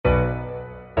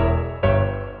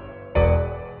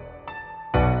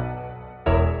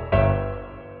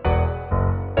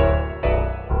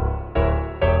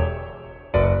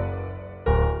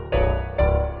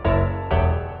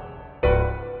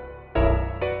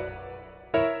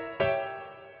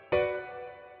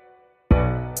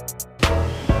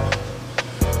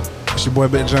It's your boy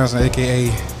Ben Johnson,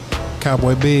 aka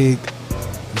Cowboy Big.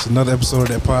 It's another episode of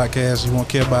that podcast you won't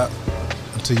care about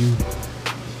until you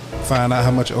find out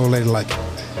how much your old lady like it.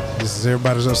 This is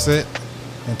Everybody's Upset,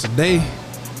 and today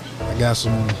I got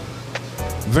some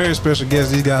very special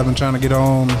guests. These guys have been trying to get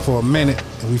on for a minute,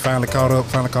 and we finally caught up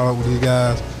with these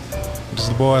guys. This is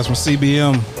the boys from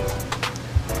CBM.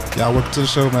 Y'all welcome to the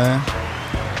show, man.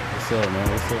 What's up, man?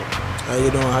 What's up? How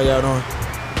you doing? How y'all doing?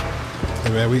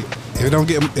 Hey, man, it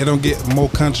don't get more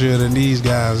country than these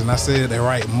guys, and I said that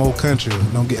right, more country.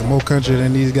 It don't get more country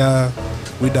than these guys.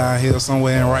 We down here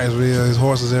somewhere in Wrightsville. There's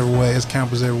horses everywhere. There's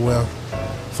campers everywhere.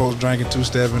 Folks drinking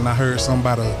two-stepping. I heard something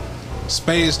about a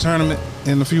spades tournament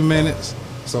in a few minutes.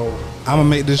 So I'm gonna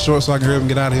make this short so I can hurry up and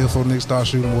get out of here before niggas start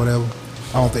shooting or whatever.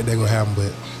 I don't think they're gonna happen,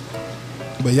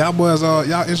 but y'all boys,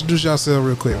 y'all introduce yourselves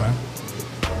real quick, man.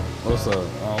 What's up?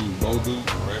 I'm Bo Duke,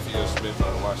 Raphael Smith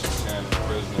from the Washington County,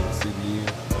 president of CBN.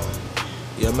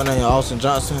 Yeah, my name is Austin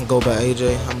Johnson. Go by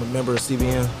AJ. I'm a member of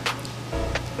CBN.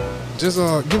 Just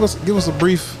give us a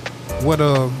brief what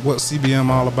CBM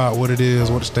all about, what it is,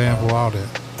 what it stands for, all that.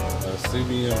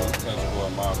 CBN is Country Boy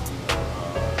Mafia.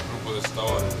 Group was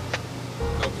started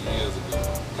a couple years ago.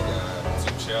 We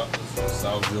got 2 chapters,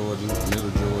 South Georgia, Middle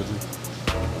Georgia.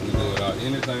 We do it all.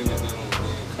 Anything that dealing with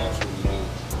being country, we do.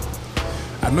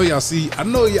 I know y'all,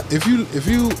 if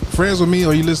you friends with me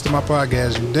or you listen to my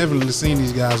podcast, you definitely seen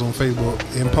these guys on Facebook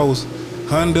and post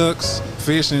hunt ducks,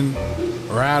 fishing,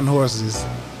 riding horses,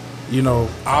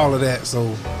 all of that.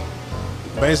 So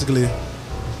basically,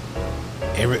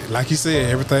 like you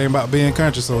said, everything about being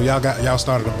country. So y'all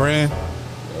started a brand.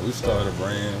 Yeah, we started a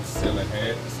brand selling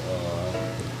hats.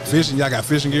 Fishing, y'all got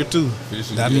fishing gear too.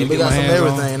 Fishing Yeah, gear. we got some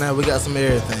everything now. We got some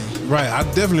everything. Right, I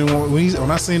definitely want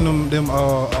when I seen them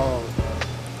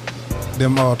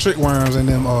trick worms and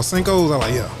them Cincos. I'm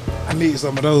like, yeah, I need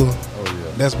some of those. Oh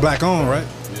yeah. That's black on, right?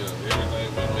 Yeah, everything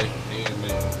we make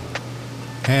handmade.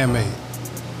 Handmade.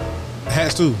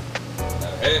 Hats too.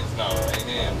 Hats, no, ain't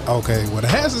handmade. Okay, well the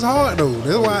hats is hard though.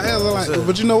 That's why I asked. I'm like,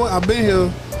 but you know what? I've been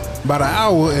here about an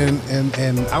hour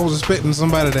and I was expecting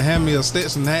somebody to hand me a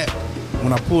Stetson hat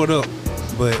when I pulled up,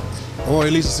 or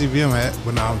at least a CBM hat.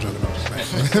 But now I'm joking.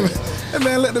 Hey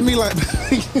man, let me like.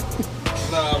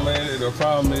 Nah, man. The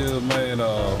problem is, man.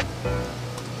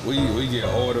 We get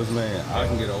orders, man. I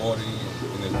can get an order in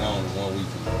and it's gone in 1 week.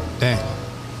 Damn.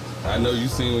 I know you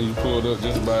seen when you pulled up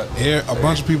just about. Yeah, a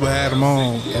bunch of people had them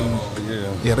on. And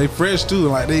yeah, they fresh too.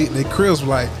 Like they crisp.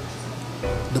 Like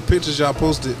the pictures y'all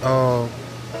posted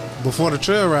before the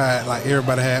trail ride. Like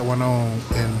everybody had one on,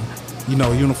 and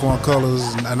uniform colors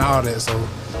and all that. So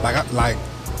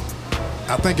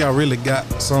I think y'all really got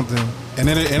something. And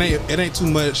it ain't too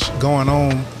much going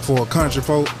on for country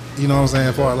folk, you know what I'm saying,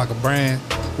 as far as like a brand.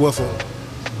 Well, for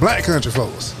black country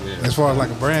folks, as far as like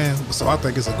a brand. So I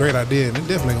think it's a great idea, and it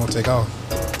definitely gonna take off.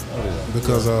 Oh, yeah.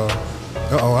 Because,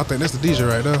 I think that's the DJ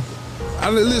right there.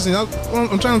 Listen,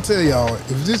 I'm trying to tell y'all,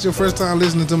 if this is your first time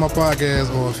listening to my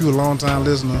podcast, or if you're a long time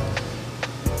listener,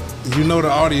 you know the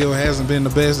audio hasn't been the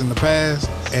best in the past,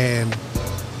 and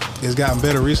it's gotten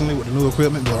better recently with the new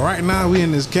equipment. But right now, we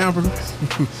in this camper.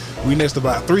 We next to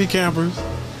about 3 campers.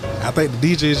 I think the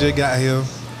DJ just got here.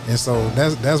 And so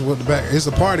that's what the back. It's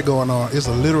a party going on. It's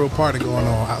a literal party going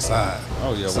on outside.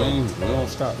 Oh yeah, so, we don't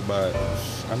stop about.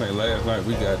 I think last night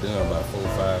we got done about 4 or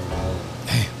 5 in the morning.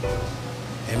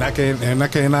 Damn. And I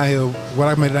came out here.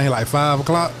 I made it down here like 5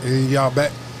 o'clock. And y'all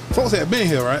back. Folks had been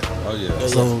here, right? Oh yeah.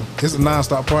 So it's a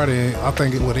non-stop party. And I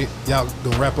think y'all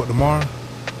gonna wrap up tomorrow.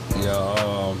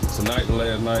 Yeah. Tonight and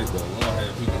last night, but we don't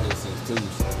have people here since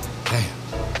Tuesday.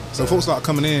 Damn. So folks start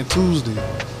coming in Tuesday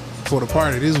for the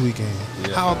party this weekend.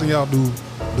 Yeah. How often y'all do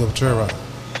the trail ride?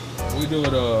 We do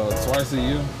it twice a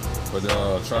year for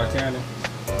the Tri-County.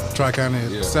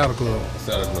 Tri-County Saddle Club.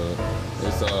 Saddle Club.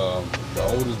 It's the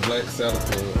oldest black saddle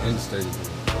club in the state of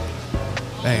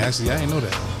Georgia. Dang, actually, I didn't know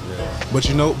that. Yeah.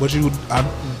 But you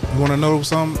want to know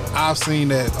something? I've seen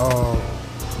that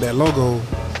logo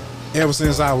ever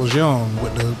since I was young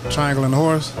with the triangle and the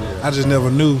horse. Yeah. I just never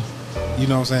knew, you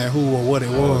know what I'm saying, who or what it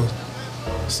was.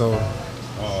 So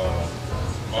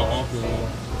my uncle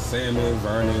Sammy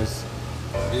Vernis,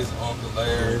 his uncle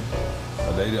Larry,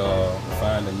 they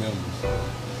find the members.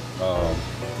 Of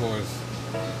course,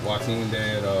 Joaquin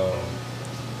dad,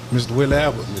 Mr. Willie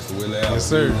Albert. Mr. Willie Albert, yes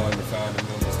sir. He wanted to find the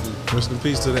members too. Rest in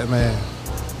peace to that man.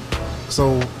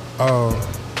 So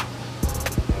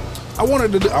I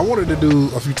wanted to do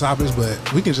a few topics, but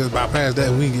we can just bypass that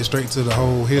and we can get straight to the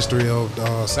whole history of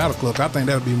the Saddle Club. I think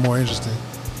that would be more interesting.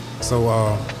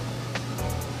 So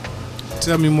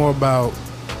tell me more about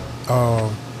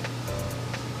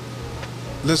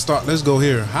let's go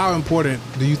here. How important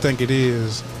do you think it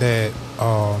is that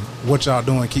what y'all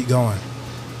doing keep going?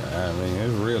 I mean,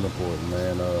 it's real important,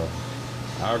 man.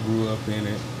 I grew up in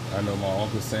it. I know my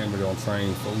Uncle Sammy don't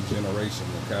train 4 generations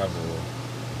of cowboy,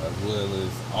 as well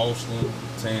as Austin,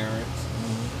 Terrence.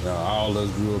 All of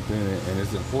us grew up in it, and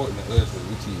it's important to us that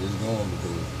we keep this going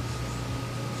because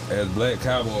as black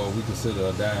cowboy, we consider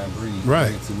a dying breed.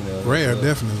 Right. Rare,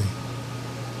 definitely.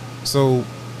 So,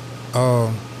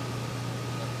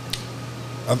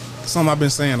 something I've been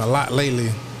saying a lot lately.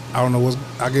 I don't know what's.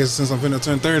 I guess since I'm finna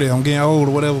turn 30, I'm getting old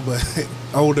or whatever, but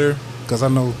older because I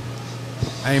know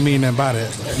I ain't mean nothing by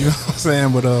that. You know what I'm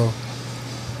saying? But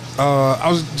I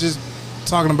was just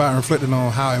talking about and reflecting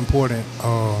on how important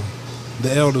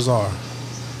the elders are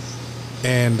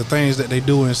and the things that they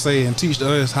do and say and teach to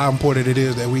us how important it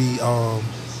is that we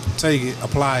take it,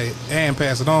 apply it, and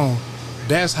pass it on.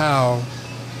 That's how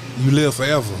you live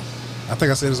forever. I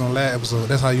think I said this on the last episode.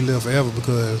 That's how you live forever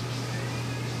because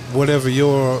whatever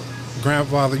your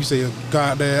grandfather, you say your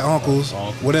goddad, uncles,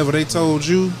 whatever they told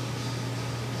you,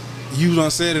 you done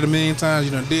said it a million times,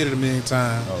 you done did it a million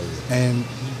times. Oh, yeah. And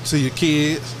to your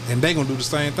kids, and they gonna do the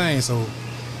same thing. So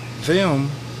them,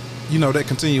 you know, that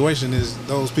continuation is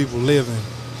those people living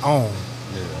on.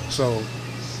 Yeah. So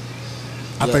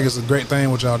I think it's a great thing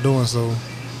what y'all doing. So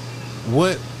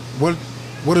what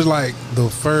is like the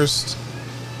first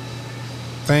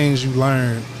things you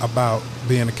learned about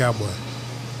being a cowboy?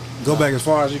 Go back as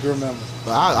far as you can remember.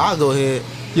 I'll go ahead.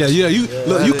 Yeah.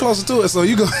 Look, you closer to it, so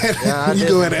you go ahead. You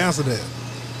go ahead and answer that.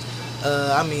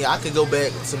 I mean, I could go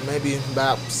back to maybe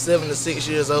about 7 to 6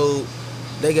 years old.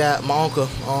 They got my uncle,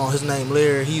 his name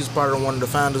Larry. He's part of one of the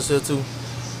founders here too.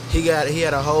 He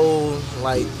had a whole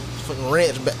like fucking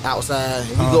ranch outside.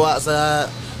 You go outside,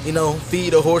 you know,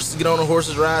 feed the horses, get on the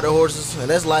horses, ride the horses, and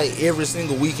that's like every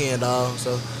single weekend, dog.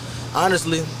 So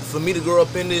honestly, for me to grow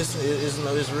up in this, it's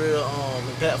real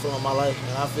impactful on my life,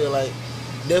 and I feel like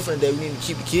definitely that we need to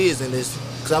keep the kids in this,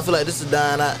 because I feel like this is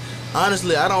dying out.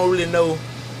 Honestly, I don't really know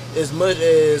as much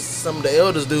as some of the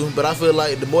elders do, but I feel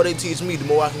like the more they teach me, the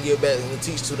more I can give back and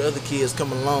teach to the other kids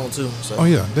coming along too. So. Oh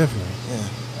yeah, definitely.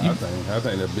 Yeah. I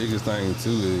think the biggest thing too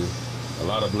is a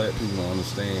lot of black people don't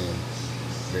understand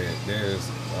that there's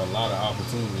a lot of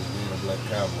opportunities being a black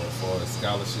cowboy as far as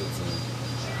scholarships in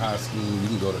high school. You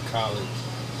can go to college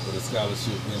with a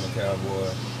scholarship being a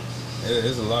cowboy.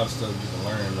 There's a lot of stuff you can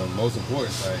learn. The most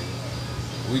important thing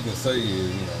we can say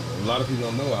is, you know, a lot of people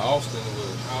don't know Austin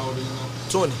was how old are you now?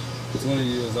 20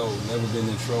 years old, never been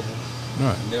in trouble.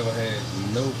 Right. Never had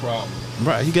no problem.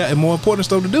 Right, he got more important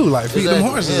stuff to do, like feed them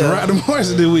horses and ride them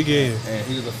horses this weekend. And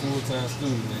he was a full-time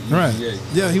student at UGA. Right.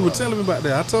 Yeah, he was telling me about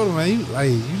that. I told him, man,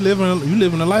 you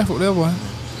living a life or whatever.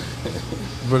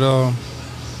 But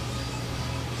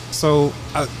so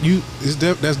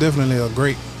that's definitely a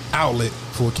great outlet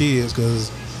for kids because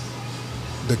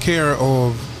the care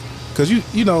of, because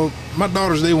you know my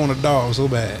daughters, they want a dog so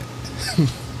bad.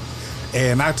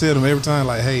 And I tell them every time,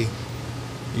 like, hey,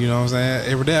 you know what I'm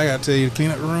saying? Every day I gotta tell you to clean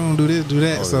up the room, do this, do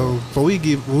that. Oh, so before we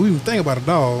even think about a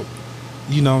dog,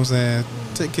 you know what I'm saying?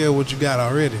 Take care of what you got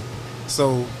already.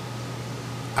 So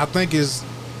I think it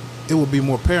would be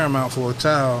more paramount for a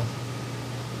child,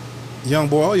 young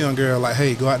boy or young girl, like,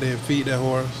 hey, go out there and feed that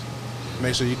horse.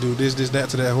 Make sure you do this, that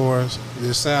to that horse.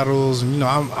 There's saddles, and you know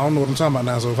I don't know what I'm talking about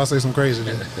now. So if I say some crazy,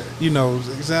 then you know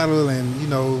saddle and you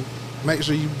know. Make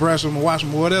sure you brush them or wash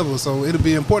them or whatever. So it'll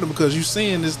be important because you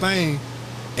seeing this thing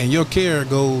and your care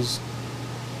goes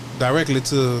directly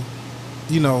to,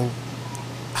 you know,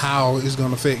 how it's going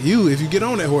to affect you if you get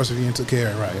on that horse if you ain't took care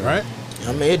of it right?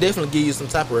 I mean, it definitely gives you some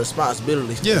type of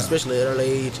responsibility, especially at early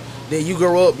age. Then you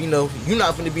grow up, you know, you're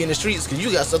not going to be in the streets because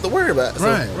you got stuff to worry about. So,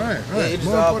 right. Yeah, it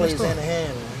just all plays hand in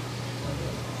hand, man.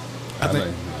 I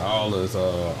think all of us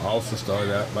also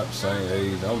started out about the same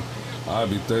age. I'll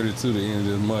be 32 the end of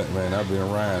this month, man. I've been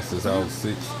riding since I was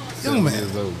 7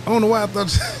 years old. I don't know why I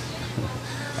thought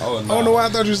I don't know why I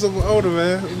thought you were so older,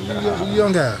 man. You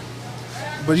young guy.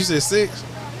 But you said 6?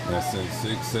 Yeah, since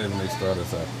 6, 7 they started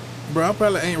us out. Bro, I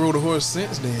probably ain't rode a horse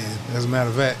since then, as a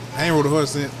matter of fact. I ain't rode a horse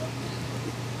since.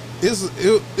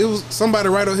 It was somebody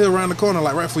right over here around the corner,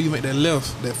 like right before you make that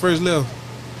left, that first left.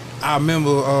 I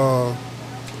remember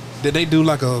did they do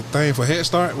like a thing for Head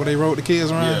Start where they rode the kids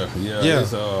around? Yeah.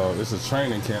 It's a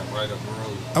training camp right up the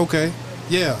road. Okay,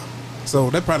 yeah.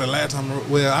 So that probably the last time.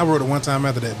 Well, I rode it one time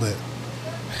after that, but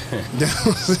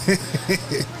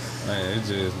man, it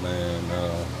just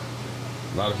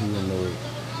a lot of people know it.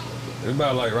 It's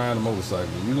about like riding a motorcycle.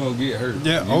 You're gonna get hurt.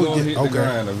 Yeah, you're gonna hit the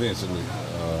ground eventually.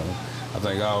 I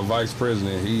think our vice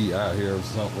president, he out here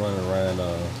running around.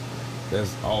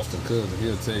 That's Austin Cousin.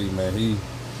 He'll tell you, man.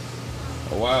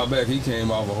 a while back he came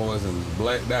off a horse and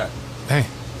blacked out. Dang.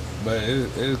 But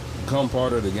it become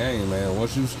part of the game, man.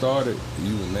 Once you start it,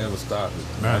 you will never stop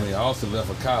it. Right. I mean, Austin left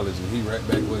for college and he right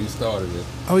back where he started it.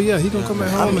 Oh yeah, he gonna come back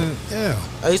home and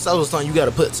I used to always tell you got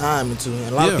to put time into it.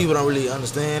 And a lot Yeah. of people don't really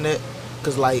understand that.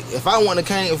 Cause like if I want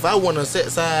to set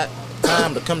aside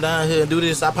time to come down here and do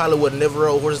this, I probably would never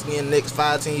rode horses again the next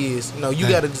 5-10 years. You know, you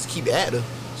Hey. got to just keep it active.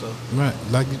 So right,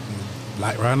 like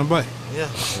riding a bike. yeah.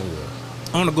 Oh,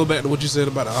 yeah. I want to go back to what you said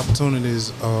about the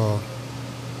opportunities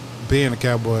being a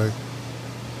cowboy.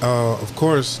 Of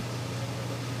course,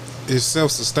 it's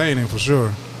self-sustaining for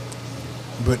sure,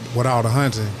 but without the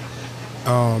hunting.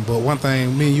 But one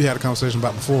thing me and you had a conversation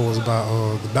about before was about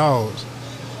the dogs,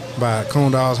 about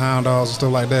coon dogs, hound dogs, and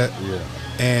stuff like that, Yeah.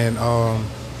 and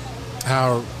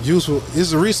how useful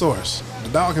it's a resource. The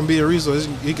dog can be a resource.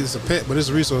 It's a pet, but it's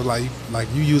a resource. Like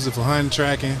you use it for hunting,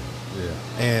 tracking, Yeah.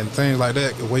 and things like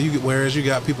that. Whereas you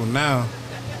got people now,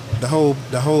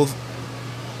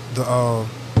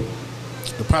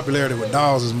 the popularity with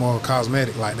dogs is more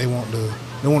cosmetic. Like they want it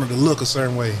to look a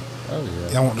certain way. Oh,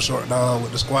 yeah. Y'all want the short dog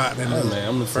with the squat and Hey, the man,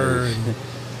 I'm the fur.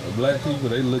 first. Black people,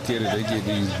 they look at it, they get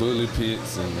these bully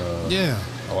pits and Yeah,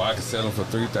 oh, I can sell them for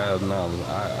 $3,000.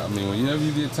 I mean, whenever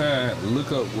you get time,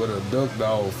 look up what a duck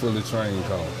dog fully trained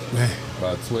costs. man.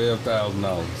 About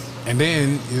 $12,000. And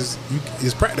then it's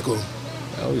practical.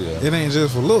 Oh yeah. It ain't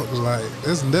just for looks. Like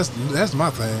that's my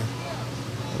thing.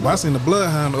 But I seen the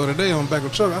bloodhound the other day on the back of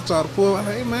the truck. I tried to pull. I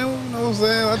like, hey man, you know what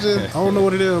I'm saying? I don't know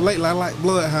what it is. Lately, I like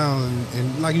bloodhounds,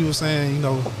 and like you were saying, you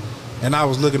know, and I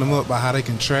was looking them up by how they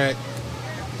can track.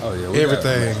 Oh yeah.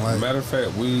 Everything, like- matter of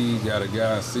fact, we got a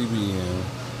guy in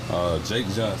CBN, Jake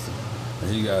Johnson,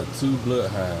 and he got 2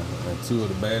 bloodhounds and 2 of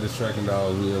the baddest tracking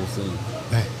dogs we ever seen.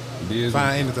 Hey, Diz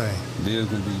find anything. Diz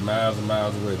can be miles and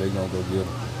miles away. They gonna go get him.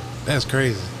 That's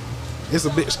crazy. It's a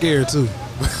bit scary too.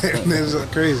 That's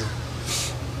crazy.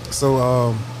 So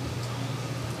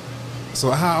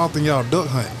how often y'all duck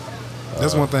hunt?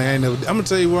 That's one thing I ain't never. I'm gonna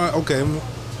tell you what. Okay,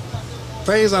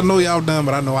 things I know y'all done,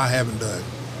 but I know I haven't done.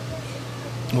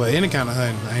 Well, any kind of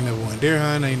hunting. I ain't never went deer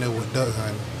hunting. I ain't never went duck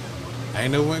hunting. I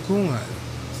ain't never went coon hunting.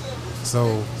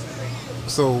 So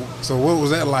what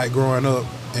was that like growing up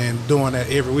and doing that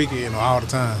every weekend or all the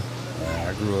time?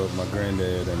 I grew up with my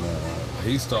granddad, and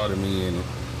he started me in it.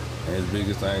 And his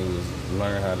biggest thing was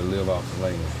learn how to live off the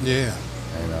land. Yeah.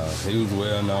 And he was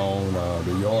well known.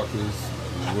 The Yorkers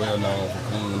was well known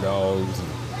for coon dogs.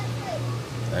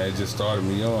 And it just started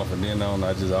me on. From then on,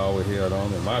 I just always held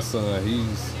on. And my son,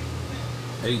 he's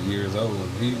 8 years old.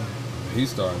 He's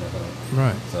starting to hunt.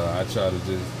 Right. So I try to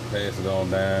just pass it on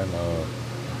down.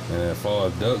 And as far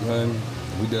as duck hunting,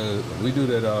 we do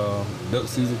that duck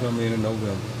season coming in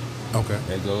November. Okay.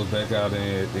 It goes back out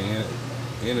in the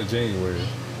end of January.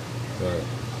 But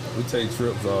we take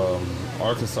trips.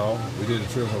 Arkansas. We did a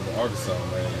trip over Arkansas,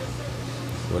 man,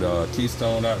 with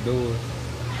Keystone Outdoors.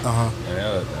 And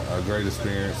that was a great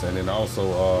experience. And then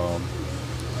also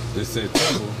this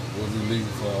September we'll be leaving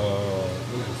for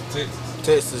Texas.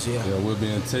 Texas, yeah. Yeah, we'll be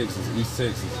in Texas, East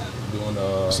Texas, doing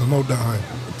Some more duck hunt.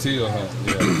 teal hunt.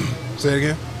 Yeah, Say it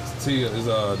again. teal is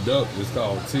a duck. It's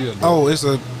called teal duck. Oh, it's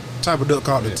a type of duck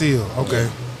called the Yeah. teal. Okay.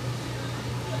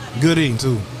 Good eating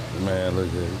too. Man, look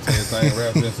at it. That thing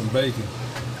wrapped in some bacon.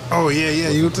 Oh yeah,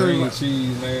 you With tell cream me. and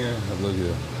cheese, man. Look here.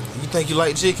 You think you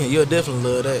like chicken? You'll definitely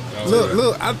love that. Oh, yeah.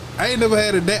 Look, I ain't never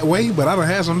had it that way, but I done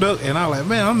had some duck, and I like,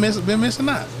 man, been missing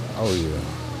out. Oh yeah.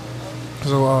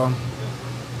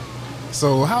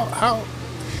 So how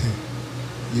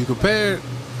you compared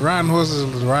riding horses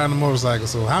to riding a motorcycle?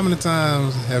 So how many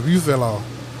times have you fell off?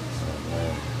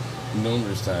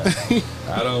 Numerous times.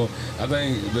 I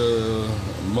think the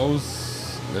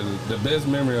best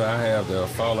memory I have of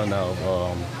falling off,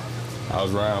 I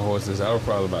was riding horses. I was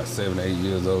probably about 7 or 8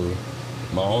 years old.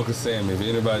 My Uncle Sammy, if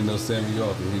anybody knows Sammy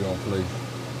Yorker, he don't play.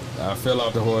 I fell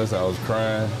off the horse. I was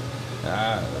crying.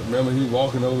 I remember he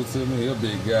walking over to me. He a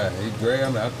big guy. He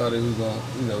grabbed me. I thought he was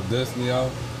gonna, dust me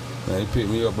off. And he picked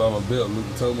me up by my belt,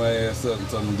 told my ass up, and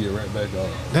told me to get right back on.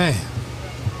 Damn.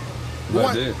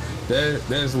 But What?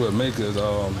 that's what makes us.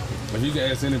 If you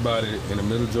can ask anybody in the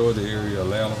Middle Georgia area,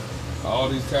 Atlanta, all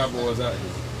these cowboys out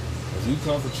here. If you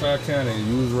come from Tri-County and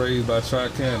you was raised by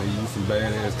Tri-County, you some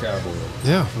badass cowboys.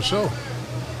 Yeah, for sure.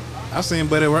 I seen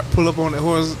Buddy pull up on that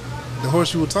horse, the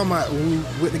horse you were talking about when we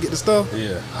went to get the stuff.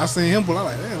 Yeah. I seen him pull. I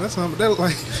like, damn, that's something. That look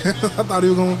like I thought he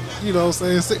was gonna,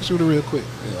 say 6-shooter real quick.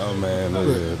 Oh man,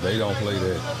 look at it. They don't play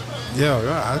that.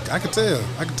 Yeah, I could tell.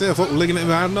 I could tell. Folks looking at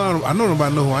me. I know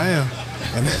nobody know who I am,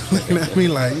 and they're looking at me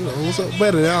like, what's up,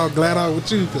 Buddy? They all glad out with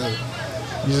you, cause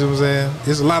you know what I'm saying.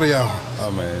 It's a lot of y'all.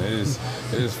 Oh man, it's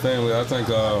family. I think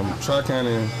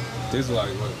Tri-County This is like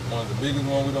one of the biggest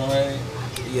ones we don't have.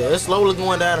 Yeah, it's slowly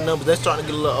going down in numbers. They're starting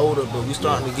to get a little older, but we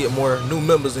starting to get more new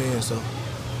members in. So,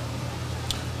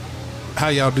 How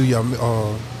y'all do your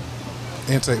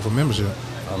intake for membership?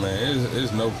 I mean,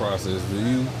 it's no process. Do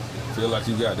you feel like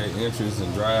you got that interest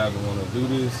and drive and want to do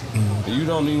this? And you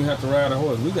don't even have to ride a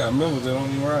horse. We got members that don't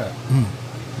even ride.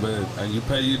 But and you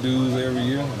pay your dues every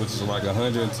year, which is like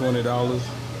 $120.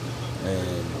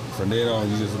 And from then on,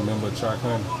 you just remember track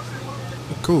hunting.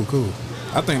 Cool.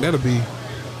 I think that'll be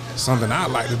something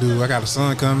I'd like to do. I got a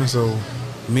son coming, so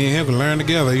me and him can learn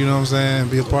together, you know what I'm saying?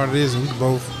 Be a part of this, and we can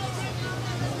both,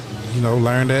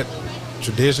 learn that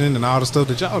tradition and all the stuff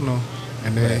that y'all know.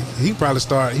 And then he probably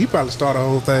start the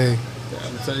whole thing. Yeah,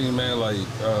 I'm telling you, man, like,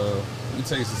 we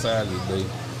take society today.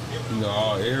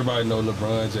 Everybody know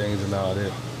LeBron James and all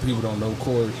that. People don't know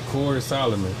Corey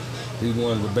Solomon. He's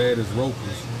one of the baddest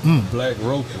ropers, black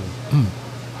roper,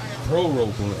 pro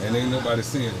roper, and ain't nobody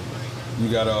seeing it. You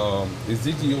got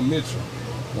Ezekiel Mitchell,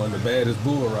 one of the baddest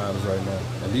bull riders right now,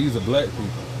 and these are black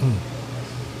people.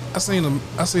 I seen an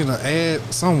ad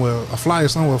somewhere, a flyer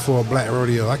somewhere for a black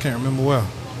rodeo. I can't remember where.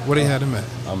 Where they had him at?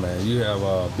 Oh man, you have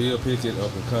Bill Pickett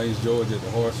up in Conyers, Georgia, at the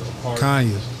horse park.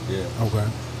 Conyers. Yeah. Okay.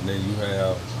 And then you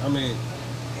have, I think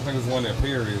it's one at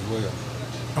Perry as well.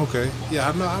 Okay. Yeah,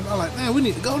 I know. I'm like, man, we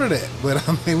need to go to that. But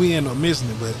I mean, we end up missing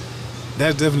it. But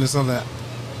that's definitely something that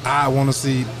I want to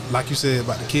see. Like you said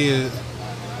about the kids,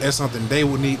 that's something they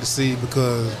would need to see,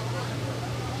 because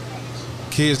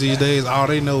kids these days, all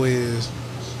they know is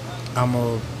I'm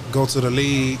going to go to the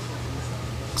league,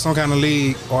 some kind of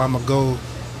league, or I'm going to go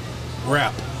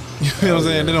rap. You know what I'm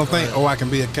saying? They don't think, I can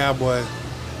be a cowboy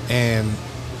and,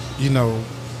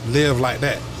 live like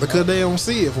that, because they don't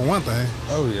see it, for one thing.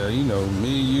 Oh yeah, me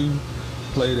and you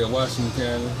played at Washington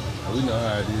County. We know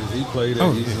how it is. He played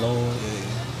at East Lawn.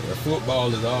 Yeah,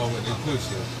 football is all what they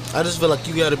push you. I just feel like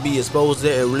you got to be exposed to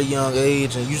that at a really young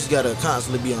age, and you just got to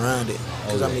constantly be around it.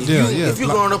 Because if you're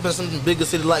growing up in some bigger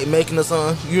city like Macon or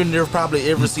something, you never probably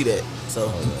ever see that.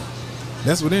 So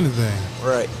that's with anything.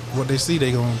 Right. What they see,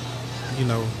 they gonna,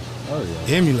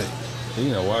 emulate.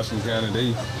 Washington County,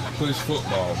 they push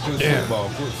football, push. I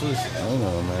don't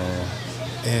know, man.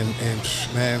 And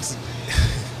man,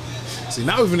 see,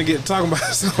 now we're gonna get talking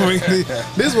about something.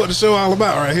 This is what the show all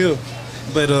about right here.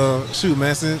 But shoot,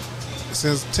 man,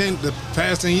 since the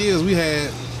past 10 years, we had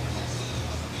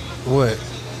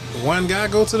one guy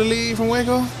go to the league from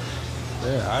Waco?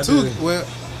 Yeah,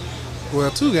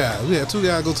 two guys. We had two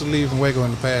guys go to the league from Waco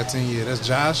in the past 10 years. That's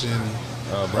Josh and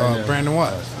Brandon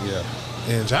Watts. Yeah.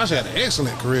 And Josh had an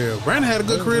excellent career. Brandon had a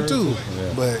good career too.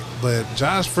 Yeah. But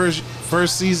Josh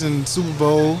first season Super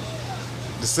Bowl,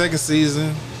 the second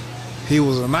season, he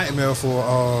was a nightmare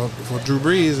for Drew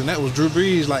Brees, and that was Drew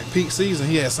Brees like peak season.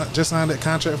 He had just signed that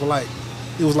contract for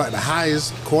it was like the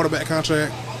highest quarterback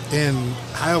contract in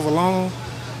however long.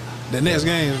 The next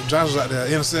game, Josh was out there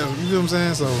intercepting. You feel what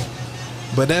I'm saying? So,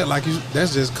 but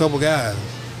that's just a couple guys.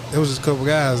 It was just a couple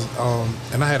guys.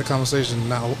 And I had a conversation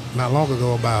not long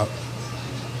ago about.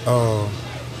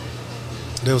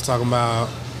 They was talking about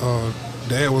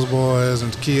the Edwards boys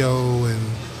and Keo and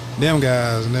them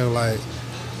guys, and they were like,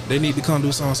 they need to come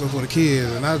do something for the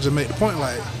kids. And I just make the point,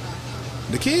 like,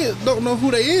 the kids don't know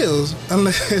who they is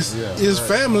unless it's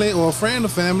family or a friend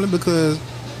of family, because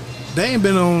they ain't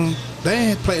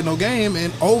played no game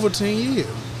in over 10 years.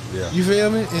 Yeah. You feel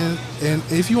me? And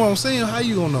if you won't see them, how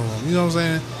you gonna know them? You know what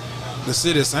I'm saying? The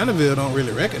city of Centerville don't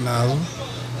really recognize them.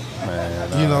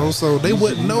 Man, so they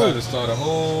wouldn't know. You got to start a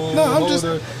whole. No, I'm just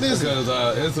because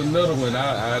it's another one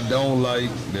I don't like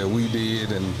that we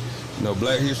did, and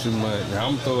Black History Month.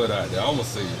 I'm gonna throw it out there. I'm gonna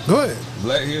say it. Go ahead.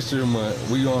 Black History Month.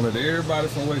 We honored everybody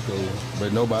from Waco,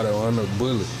 but nobody honored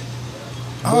Bully.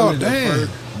 Oh damn!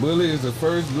 Bully is the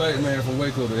first black man from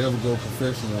Waco to ever go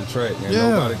professional in track, and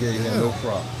nobody gave him no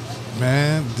props.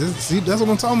 Man, that's what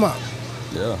I'm talking about.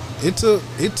 Yeah.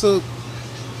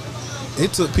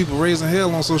 It took people raising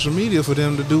hell on social media for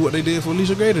them to do what they did for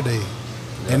Alicia Gray today.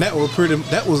 Yeah. And that was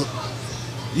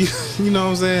you know what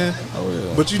I'm saying? Oh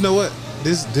yeah. But you know what?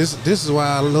 This is why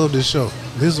I love this show.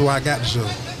 This is why I got the show.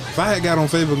 If I had got on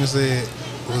Facebook and said,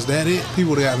 was that it? People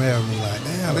would have got mad at me like,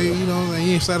 damn, you know what I'm saying?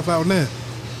 You ain't satisfied with that.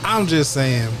 I'm just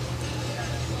saying,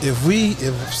 if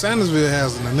Sandersville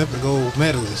has an Olympic gold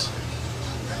medalist,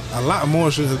 a lot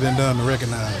more should have been done to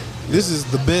recognize it. This is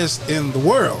the best in the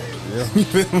world. Yeah. You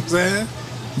feel what I'm saying?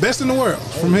 Best in the world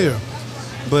from here.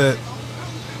 But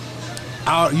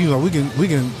we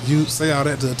can say all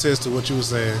that to attest to what you were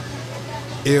saying.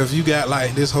 If you got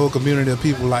like this whole community of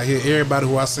people like here, everybody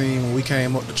who I seen when we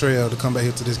came up the trail to come back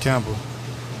here to this camper,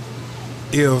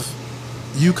 if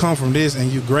you come from this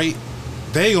and you great,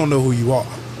 they gonna know who you are.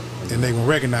 and they gonna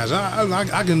recognize. I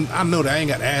know that I ain't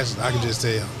got to ask. I can just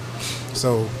tell.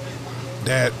 So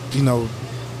that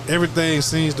everything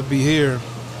seems to be here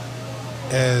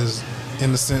as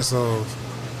in the sense of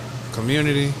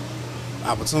community,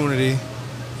 opportunity,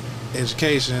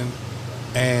 education,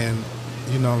 and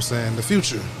the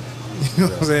future. You know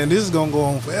what I'm saying? This is gonna go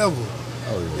on forever.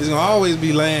 Oh, yeah. It's gonna always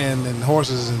be land and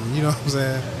horses, and you know what I'm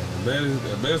saying.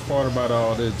 The best part about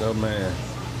all this, though, man,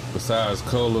 besides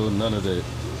color, none of that.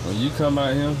 When you come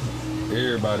out here,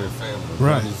 everybody family.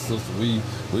 Right. Brothers, sisters,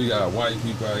 we got white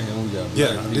people out here. We got black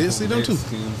Yeah, people, did see them too.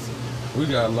 Mexicans. We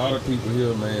got a lot of people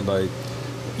here, man. Like,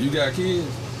 you got kids,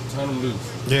 turn them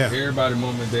loose. Yeah. Everybody,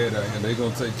 mom and dad out here, they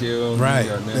gonna take care of them. Right.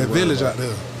 You got nothing That to worry village about. out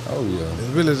there. Oh yeah.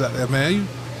 That village out there, man.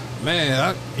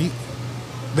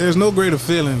 There's no greater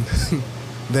feeling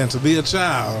than to be a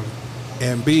child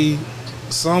and be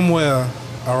somewhere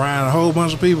around a whole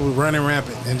bunch of people running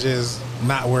rampant and just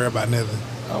not worry about nothing.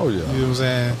 Oh yeah. You know what I'm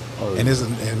saying? Oh, yeah. And it's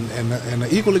and the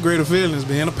equally greater feeling is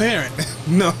being a parent.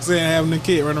 You know what I'm saying? Having a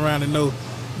kid run around and know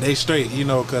they straight,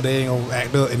 because they ain't gonna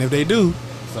act up. And if they do,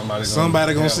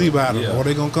 somebody gonna see about them, or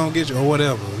they gonna come get you, or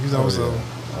whatever.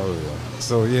 Oh yeah.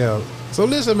 So yeah. So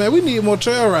listen, man, we need more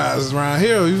trail rides around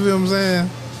here. You feel what I'm saying?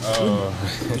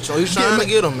 So he's trying to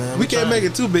get them, man. We can't make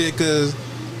it too big because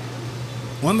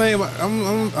one thing about,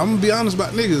 I'm gonna be honest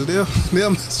about niggas. They'll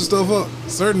mess some stuff up.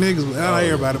 Certain niggas, but not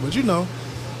everybody. But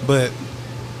But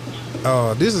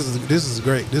this is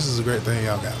great. This is a great thing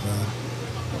y'all got, man.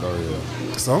 Oh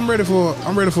yeah. So I'm ready for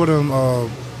them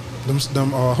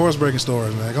horse breaking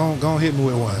stories, man. Go hit me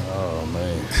with one. Oh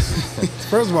man.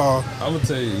 First of all, I'm gonna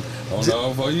tell you.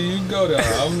 Before you can go there,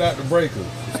 I'm not the breaker.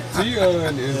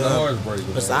 Tion is the horse breaker.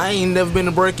 But I ain't never been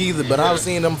to break either, but I've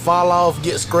seen them fall off,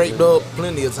 get scraped up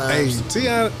plenty of hey, times.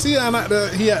 Tion out there,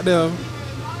 he out there.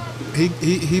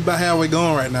 He about halfway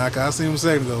gone right now. Cause I seen him a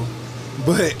second ago.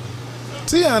 But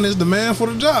Tion is the man for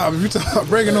the job. If you talk about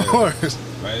breaking the horse,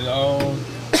 man.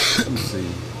 Let me see.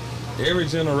 Every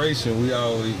generation,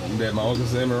 that my uncle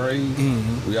Sam raised,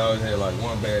 we always had like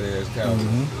one badass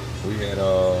cowboy. We had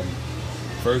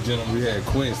first generation, we had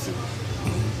Quincy.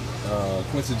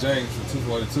 Quincy James from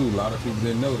 242. A lot of people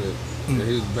didn't know that. That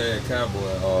he was a bad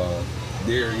cowboy.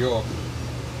 Derek York,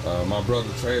 my brother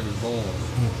Travis Bourne.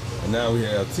 And now we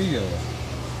have Tion.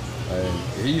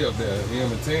 And he up there,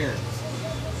 him and Terrence.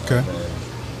 okay,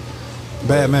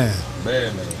 bad man.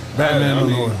 Bad man on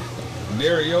the horse.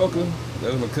 Derek Yorker,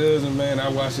 that's my cousin, man. I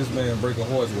watched this man break a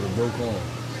horse with a broke arm.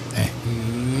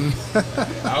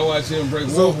 I watched him break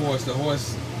one horse. The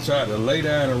horse tried to lay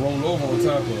down and roll over on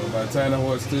top of him. By the time the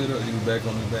horse stood up, he was back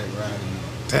on his back riding.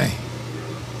 Dang.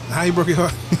 How you broke it?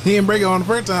 He didn't break it on the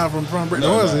first time from break the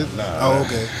horse. Oh,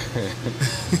 okay.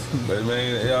 But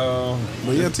man,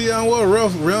 But yeah, Tion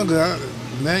was real good.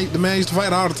 The man used to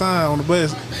fight all the time on the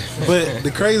bus. But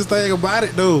the crazy thing about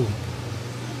it though,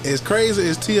 as crazy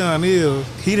as Tion is,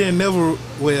 he didn't never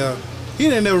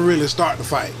really start the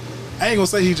fight. I ain't gonna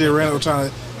say he just ran up trying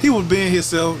to. He was being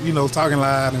himself, talking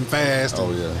loud and fast.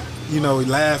 Oh and, yeah. He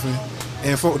laughing,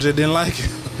 and folk just didn't like him.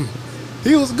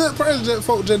 He was a good person,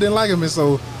 folk just didn't like him, and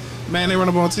so, man, they run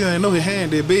up on Tion. They know his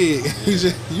hand that big. He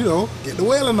just, get the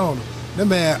wailing on him. That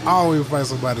man always fight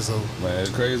somebody. So, man,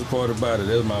 the crazy part about it,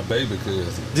 that was my baby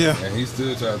cousin. Yeah. And he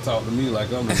still try to talk to me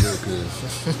like I'm the real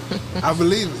cousin. I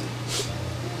believe it.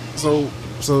 So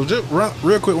just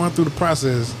real quick, run through the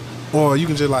process, or you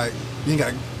can just you ain't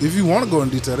got. If you want to go in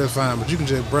detail, that's fine. But you can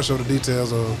just brush over the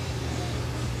details of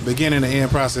beginning and end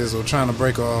process of trying to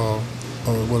break a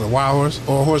wild horse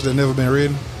or a horse that never been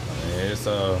ridden. Man,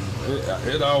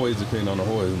 it always depends on the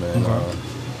horse, man. Okay.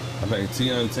 I think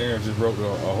Tion Terrence just broke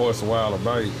a horse a while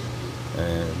back,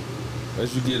 and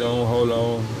as you get on, hold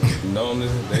on. Normally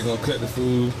they gonna cut the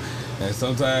food. And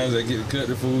sometimes they get to cut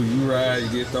the food, you ride, you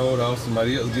get thrown off,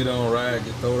 somebody else get on, ride,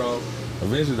 get thrown off.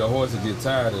 Eventually the horse will get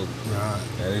tired of it. Right.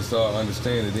 And they start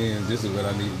understanding then this is what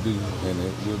I need to do and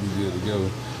it will be good to go.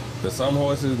 But some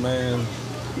horses, man,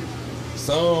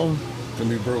 some can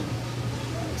be broke.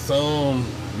 Some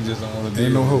you just don't want to do.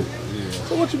 Ain't no hope. Yeah.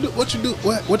 So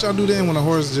what y'all do then when a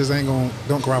horse just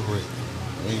don't cooperate?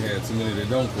 We ain't had too many that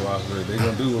don't cooperate. They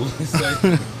gonna do what we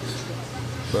say.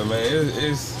 But man,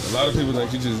 it's a lot of people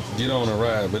think you just get on and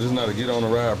ride, but it's not a get on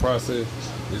and ride process.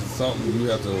 It's something you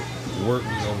have to work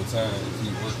with over time.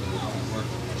 Keep working.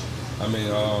 I mean,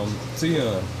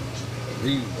 Tion,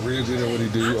 he real good at what he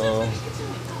do.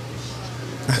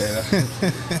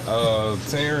 And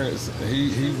Terrence,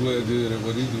 he's real good at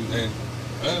what he do. And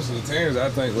honestly, Terrence, I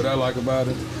think what I like about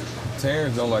it,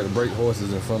 Terrence don't like to break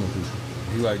horses in front of people.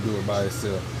 He like to do it by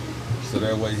himself. so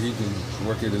that way he can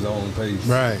work at his own pace.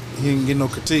 Right. He didn't get no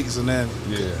critiques and that.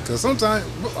 Yeah. Cause sometimes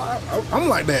I'm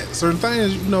like that. Certain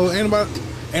things, you know, ain't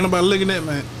nobody looking at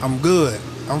me. I'm good.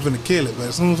 I'm finna kill it. But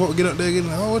as soon as folks get up there,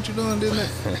 getting, oh, what you doing, this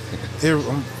and that. Here,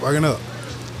 I'm fucking up.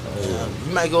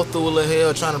 You might go through a little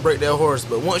hell trying to break that horse,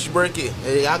 but once you break it,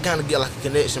 I kind of get like a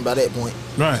connection by that point.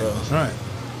 Right. So, Right.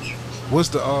 What's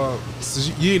the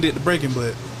so you ain't did the breaking,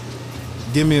 but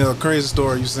give me a crazy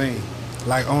story you seen,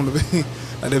 like on the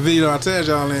like the video I told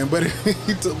y'all in. But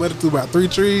he took Buddy through about 3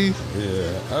 trees.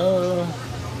 Yeah.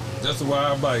 That's a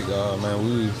wild bike, man.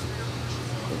 We was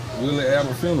Willie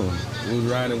Albert funeral. We was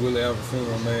riding Willie Albert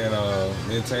funeral, man.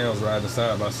 Me and Tam was riding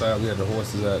side by side. We had the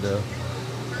horses out there,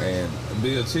 and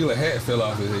Bill Chila hat fell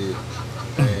off his head,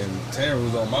 and Tam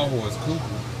was on my horse,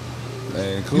 Cooper.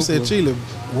 And Cooper, You said Chile,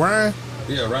 Ryan?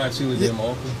 Yeah, Ryan Chila, Yeah. did my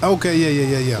uncle. Okay, yeah. Yeah,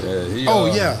 he,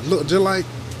 Yeah, look just like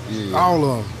Yeah. all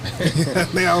of them.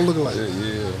 They all look alike.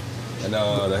 Yeah. And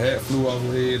the hat flew off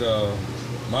his head.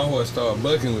 My horse started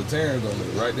bucking with Terrence on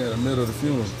it right there in the middle of the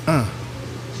funeral.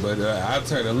 But I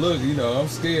turned and look, you know, I'm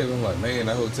scared. I'm like, man,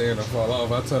 I hope Terrence don't fall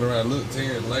off. I turned around and looked,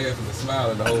 Terrence laughing and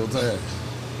smiling the whole time.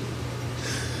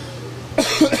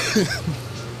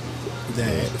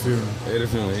 Damn, at the funeral. At the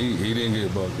funeral, he didn't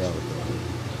get bucked out.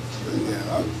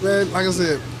 Yeah, man, like I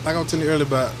said, like I was telling you earlier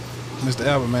about Mr.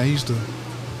 Albert, man,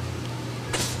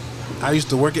 I used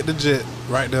to work at the Jet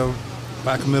right there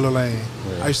by Camilla Lane.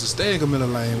 Yeah. I used to stay in Camilla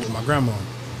Lane with my grandma.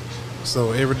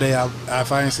 So every day,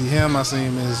 if I didn't see him, I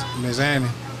seen Miss Annie,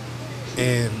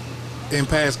 and in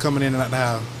past coming in and out the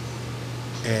house,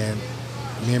 and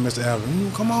me and Mr. Albert,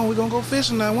 come on, we gonna go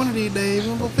fishing now. One of these days, we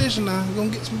gonna go fishing now. We gonna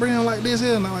get some brand like this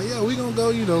here. And I'm like, yeah, we gonna go,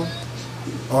 you know.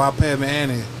 Or I paid me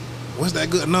Annie, what's that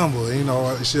good number? You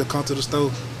know, she'll come to the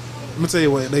store. Let me tell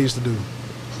you what they used to do.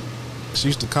 She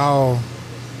used to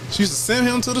send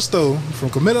him to the store from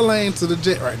Camilla Lane to the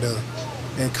Jet right there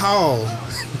and call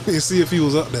and see if he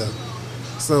was up there.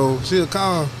 So she'll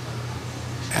call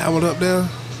Albert up there,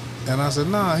 and I said,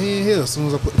 nah, he ain't here. As soon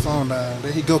as I put the phone down,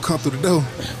 then he go come through the door.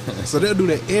 So they'll do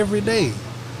that every day.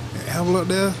 And Albert up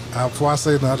there, before I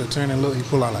say nothing, I just turn and look, he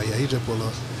pull out like, yeah, he just pull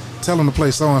up. Tell him to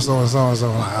play so-and-so and so-and-so.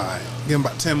 I'm like, all right, give him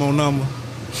about 10 more number.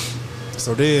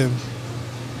 So then,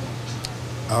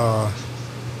 I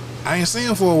ain't seen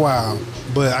him for a while,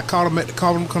 but I called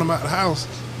him coming out the house.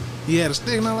 He had a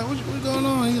stick, and I'm like, what going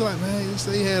on? He like, man, he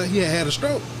said he had a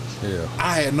stroke. Yeah.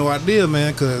 I had no idea,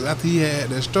 man, because after he had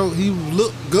that stroke, he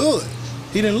looked good.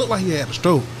 He didn't look like he had a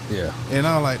stroke. Yeah. And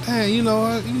I was like, dang, you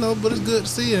know, but it's good to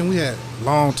see him. We had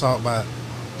long talk about,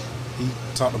 he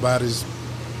talked about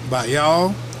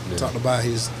y'all, Yeah. talked about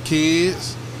his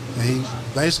kids, and he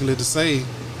basically to say,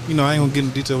 you know, I ain't gonna get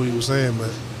into detail what he was saying,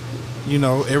 but you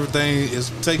know, everything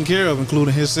is taken care of,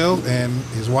 including himself and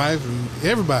his wife and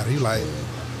everybody. He like,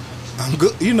 I'm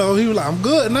good, you know, he was like, I'm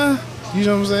good now. You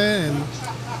know what I'm saying? And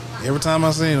every time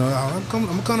I seen him, I'm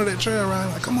gonna come to that trail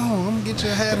ride. Like, come on, I'm gonna get you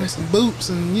a hat and some boots,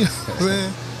 and you know what I'm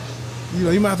saying? You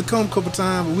know, you might have to come a couple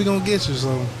times, but we gonna get you. So,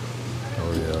 Oh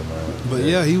yeah, man. but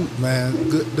yeah,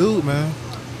 good dude, man.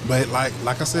 But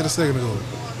like I said a second ago,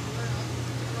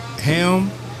 him,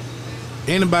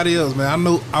 anybody else, man,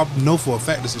 I know for a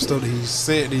fact that some stuff that he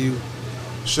said to you,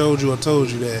 showed you or told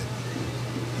you that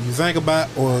you think about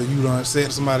or you done said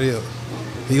to somebody else.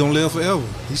 He gonna live forever.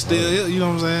 He still here, you know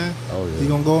what I'm saying? Oh yeah. He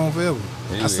gonna go on forever.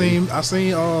 Yeah, I seen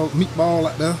Meatball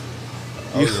out there.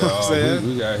 You know what I'm saying?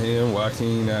 We got him,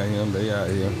 Joaquin out here, they out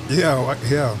here. Yeah.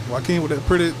 Joaquin with that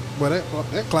pretty, boy,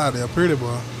 that cloud there, pretty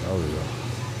boy. Oh yeah.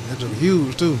 That just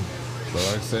huge too. But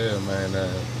like I said, man,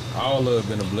 all of it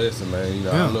been a blessing, man. You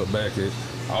know, Yeah. I look back at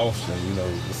Austin, you know,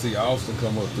 to see Austin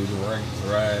come up through the ranks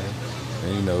riding.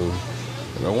 And you know,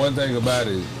 one thing about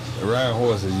it, riding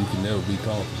horses, you can never be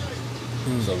comfortable.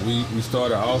 So we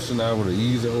started Austin out with an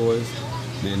easy horse.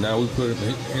 Then now we put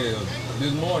him, hell,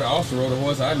 this morning Austin rode a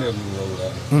horse I never even rode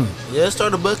out. Yeah, it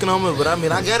started bucking on me, but I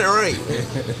mean, I got it right.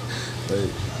 But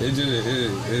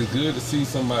it's good to see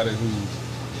somebody who,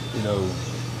 you know,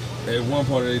 at one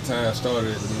point of their time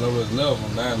started at the lowest level.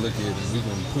 Now look at it, we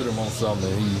can put him on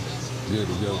something and he's good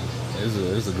to go.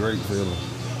 It's a great feeling.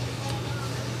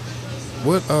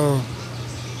 What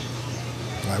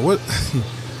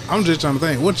I'm just trying to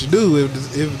think what you do if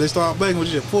they start banging, would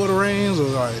you just pull the reins or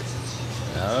like?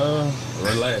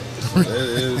 Relax.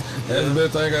 That's the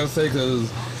best thing I gotta say,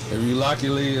 because if you lock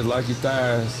your legs, lock your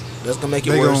thighs, That's gonna make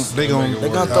it worse. They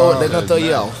gonna throw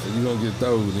you off. You're gonna get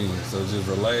thrown in. So just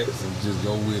relax and just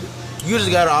go with it. You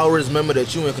just gotta always remember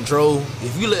that you in control.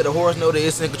 If you let the horse know that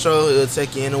it's in control, it'll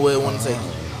take you anywhere it want to take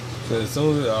you. So as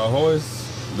soon as a horse,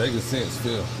 they can sense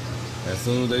fear. As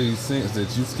soon as they sense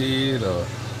that you scared or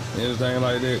anything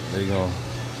like that, they gonna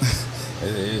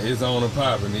It's on and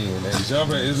popping in. And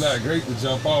jumping, it's not great to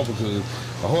jump off because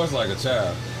a horse like a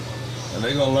child. And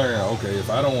they gonna learn, okay, if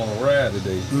I don't want to ride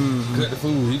today, cut the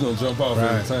food, he gonna jump off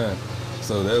every time.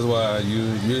 So that's why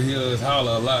you hear us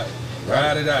holler a lot.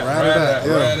 Ride it out,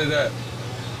 ride it out.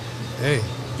 Hey.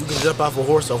 You can jump off a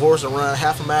horse and run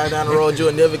half a mile down the road.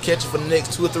 You'll never catch it for the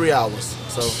next 2 or 3 hours.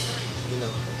 So, you know.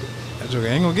 That joker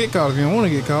ain't gonna get caught if you don't want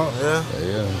to get caught. Yeah.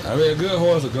 I mean, a good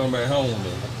horse will come back home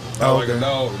though. Not like a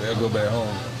dog, they'll go back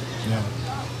home. Yeah.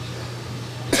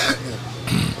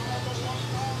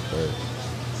 But,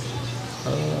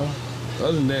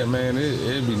 other than that, man,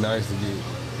 it'd be nice to get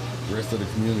the rest of the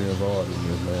community involved in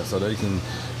this, man, so they can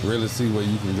really see where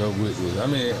you can go with this. I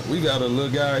mean, we got a little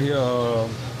guy here,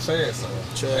 Chad,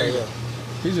 yeah.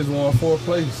 He just won 4th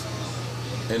place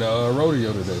in a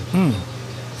rodeo today.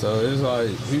 So it's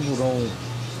like people don't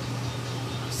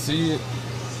see it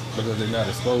because they're not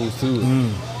exposed to it.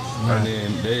 And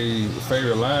then they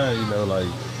favorite line, you know, like,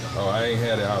 oh, I ain't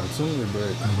had the opportunity,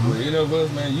 but with any of us,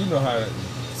 man, you know how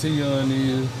T-Young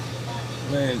is.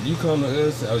 Man, you come to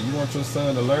us, you want your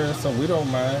son to learn something, we don't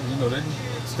mind. You know, they can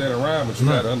stand around, but you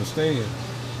got to understand.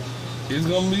 It's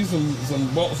gonna be some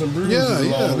bumps and bruises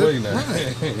along the way now.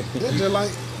 Right.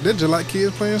 They're just like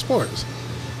kids playing sports.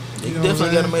 You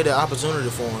definitely got to make that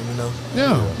opportunity for them, you know.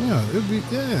 Yeah. It'd be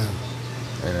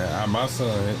And my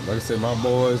son, like I said, my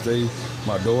boys,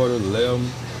 my daughter,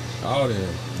 Lem, all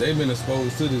them, they've been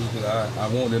exposed to this because I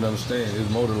want them to understand it's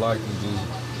more than likely just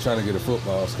trying to get a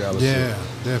football scholarship. Yeah,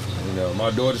 definitely. You know,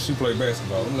 my daughter, she played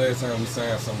basketball. The last time we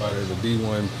signed somebody as a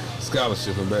D1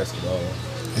 scholarship in basketball.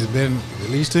 It's been at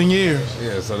least 10 years.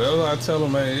 Yeah, so that's what I tell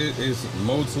them, man. It's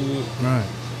more to it. Right.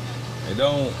 I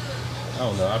don't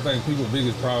know. I think people's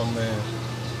biggest problem, man,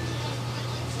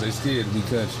 they scared to be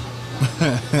country.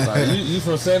 Like, you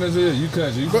from Sandersville, you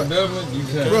country. You from Dublin, you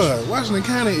country. Bro, Washington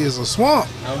County is a swamp.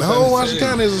 The whole Washington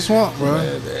County is a swamp, bro.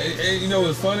 Man, you know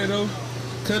what's funny, though?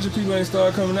 Country people ain't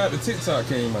started coming out. The TikTok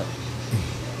came out.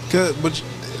 But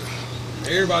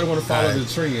everybody want to follow the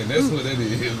trend. That's what that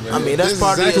is, man. I mean, that's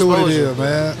part exactly of the what it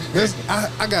exposure. is, man.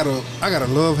 I got a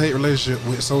love-hate relationship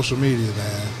with social media,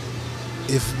 man.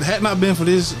 If it had not been for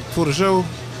the show,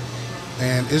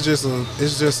 and it's just a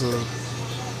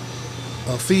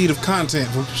feed of content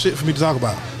for shit for me to talk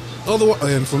about. Otherwise,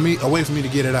 and for me, a way for me to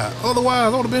get it out.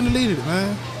 Otherwise, I would have been deleted it,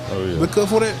 man. Oh yeah. Because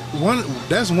for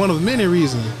that's one of many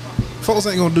reasons. Folks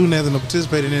ain't gonna do nothing or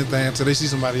participate in anything until they see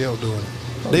somebody else doing it.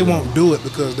 They won't do it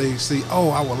because they see, oh,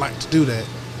 I would like to do that.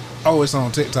 Oh, it's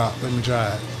on TikTok. Let me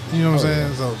try it. You know what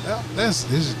I'm saying? So that's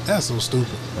so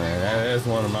stupid. Man, that's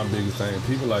one of my biggest things.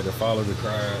 People like to follow the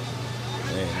crowd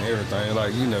and everything.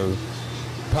 Like, you know,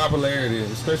 popularity,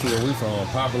 especially where we from,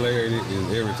 popularity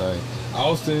is everything.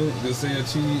 Austin can sell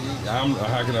cheese.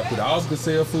 How can I put it? Austin can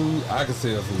sell food. I can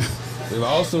sell food. If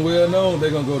Austin well known,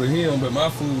 they're gonna go to him. But my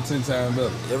food 10 times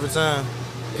better. Every time.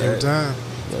 Every time.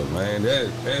 Yeah, man,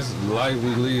 that's life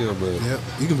we live. But yep,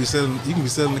 you can be selling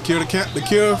the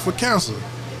cure for cancer.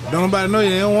 Don't nobody know you.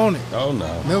 They don't want it. Oh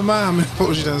no. Never mind how many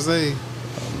folks you done say. Oh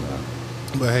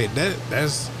no. But hey,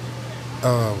 that's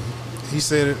he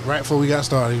said it right before we got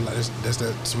started. He was like, that's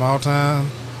that small time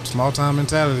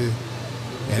mentality,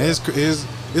 and it's a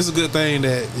good thing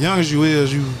that young as you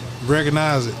is, you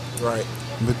recognize it, right?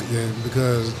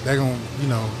 Because they're gonna, you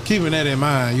know, keeping that in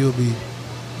mind, you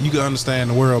can understand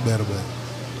the world better. But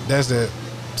that's that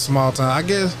small time.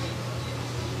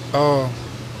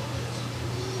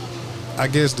 I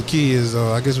guess the key is,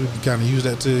 I guess we can kind of use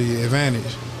that to your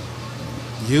advantage.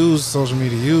 Use social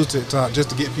media, use TikTok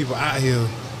just to get people out here.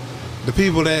 The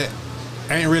people that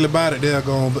ain't really about it, they'll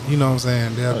go, you know what I'm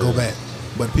saying, they'll go back.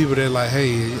 But the people that like,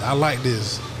 hey, I like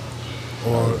this,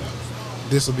 or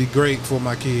this will be great for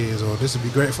my kids, or this will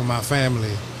be great for my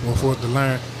family, or for it to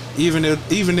learn. Even if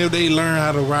they learn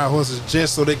how to ride horses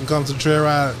just so they can come to the trail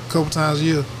ride a couple times a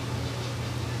year,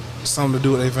 something to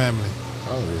do with their family.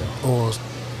 Oh yeah. Or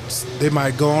they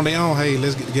might go on their own. Hey,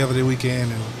 let's get together this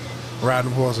weekend and ride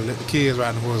them horses. Let the kids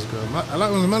ride them horses. Girl, I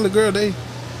like when my little girl, they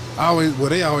always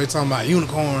talking about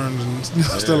unicorns and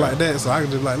stuff like that. So I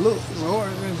can just like, look, it's a horse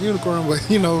and a unicorn, but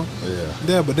you know,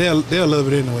 they'll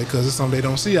love it anyway because it's something they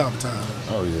don't see all the time.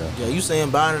 Oh yeah. Yeah, you saying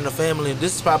bonding the family.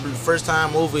 This is probably the first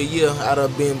time over a year out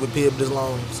of being with Pib this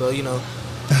long. So you know,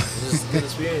 it's a good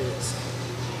experience.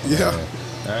 Yeah.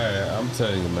 I'm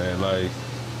telling you, man, like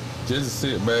just to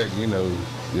sit back, you know,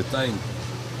 you think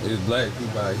it's black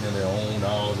people out here that own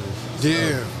all this.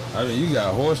 Yeah. Stuff. I mean, you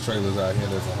got horse trailers out here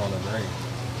that's $100 grand.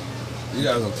 You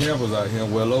got some campers out here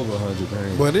well over $100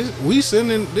 grand. But we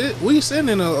sitting in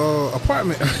a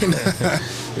apartment.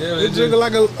 Yeah, it's just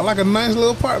like a nice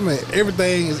little apartment.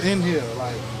 Everything is in here,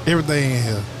 like everything in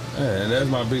here. Yeah, and that's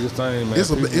my biggest thing, man.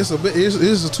 It's a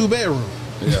 2-bedroom.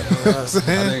 Yeah.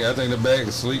 Saying? I think the bag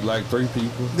can sleep like 3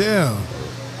 people. Yeah.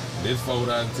 This fold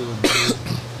out into a bed.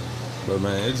 But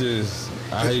man, it just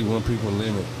I hate when people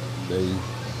limit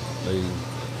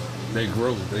they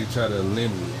growth. They try to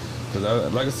limit it. Cause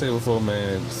like I said before,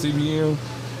 man, CBM,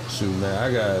 shoot, man,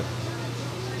 I got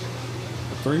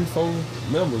 3-4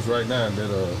 members right now that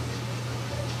are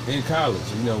in college.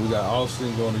 You know, we got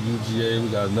Austin going to UGA. We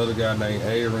got another guy named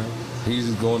Aaron. He's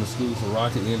going to school for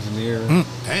rocket engineering.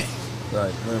 Dang.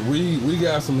 Like, man, we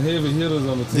got some heavy hitters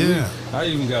on the team. Yeah. I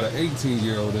even got an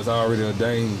 18-year-old that's already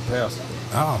ordained pastor.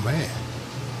 Oh man.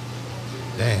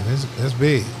 Damn, that's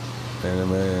big. And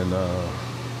man,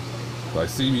 like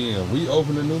CBN, we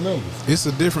opening new numbers. It's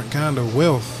a different kind of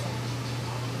wealth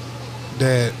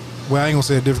that, well, I ain't gonna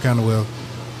say a different kind of wealth.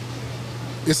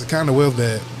 It's a kind of wealth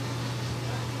that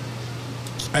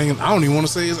I don't even want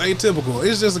to say it's atypical.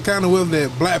 It's just a kind of wealth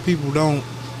that black people don't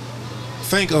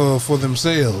think of for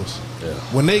themselves. Yeah.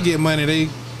 When they get money, they,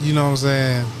 you know what I'm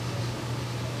saying,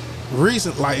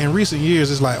 in recent years,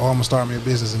 it's like, oh, I'm gonna start me a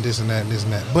business and this and that and this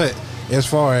and that. But as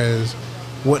far as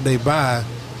what they buy,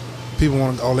 people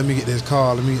want to, oh, let me get this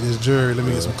car, let me get this jewelry, let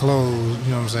me get some clothes,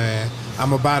 you know what I'm saying? I'm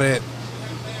gonna buy that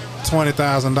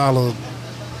 $20,000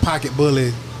 pocket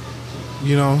bully,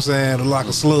 you know what I'm saying, look like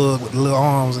a slug with the little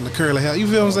arms and the curly hair. You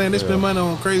feel what I'm saying? They spend money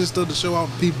on crazy stuff to show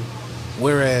off to people.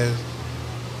 Whereas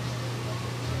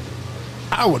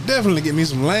I would definitely get me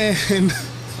some land,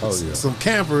 some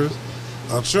campers,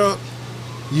 a truck,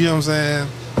 you know what I'm saying?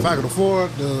 If I could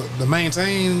afford the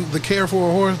maintain, the care for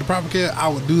a horse, the proper care, I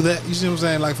would do that. You see what I'm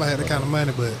saying? Like if I had that kind of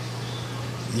money, but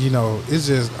you know, it's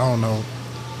just, I don't know.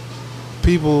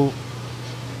 People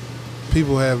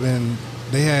have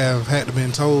had to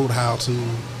been told how to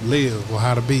live or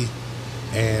how to be,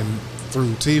 and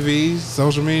through TV,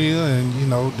 social media, and you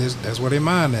know, that's where they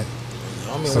mind at.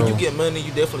 I mean, when you get money,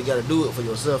 you definitely got to do it for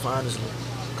yourself, honestly.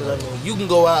 Because, I mean, you can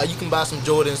go out, you can buy some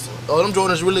Jordans. Are them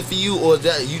Jordans really for you, or is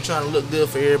that you trying to look good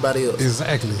for everybody else?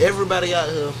 Exactly. Everybody out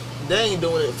here, they ain't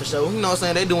doing it for show. You know what I'm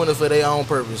saying? They doing it for their own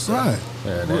purpose. So. Right.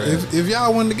 Yeah, if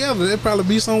y'all went together, they'd probably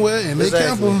be somewhere and they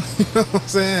Exactly. camper. You know what I'm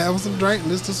saying? Having some drink,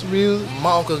 listen to some music.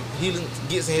 My uncle, he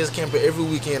gets in his camper every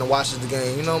weekend and watches the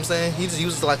game. You know what I'm saying? He just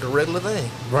uses it like a regular thing.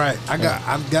 Right. I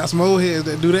got some old heads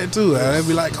that do that too. They'd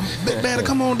be like, Big Daddy,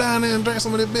 come on down there and drink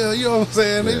some of that beer. You know what I'm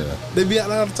saying? They be out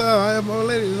there all the time. I have my old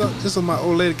lady. This is my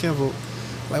old lady camper.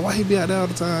 Like, why he be out there all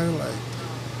the time? Like,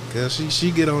 cause she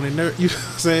get on their nerves. You know what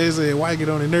I'm saying? Say, why get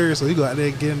on their nerves? So he go out there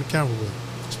and get in the camper with him.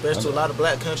 Especially to a lot of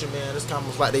black country, man. It's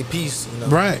almost like they peace, you know.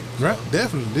 Right.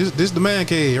 Definitely. This the man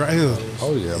cave right here.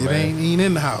 Oh yeah, it man. ain't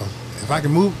in the house. If I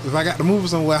got to move it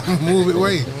somewhere, I'm gonna move it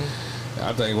away.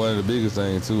 I think one of the biggest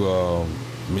things too,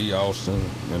 me, Austin,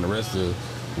 and the rest of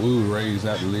we were raised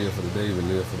not to live for the day, but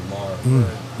live for tomorrow.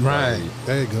 Right. Like,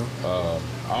 There you go.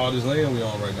 all this land we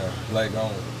on right now, black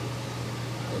on.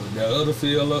 That other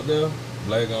field up there,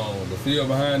 black on. The field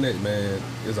behind that, man,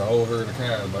 is a whole herd of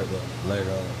cows right there, black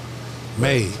on.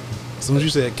 Made. As soon as you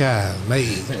said Kyle,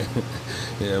 made.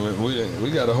 Yeah,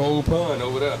 we got a whole pond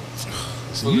over there.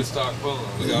 Fully stocked pond.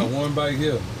 We got one bike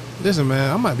here. Listen,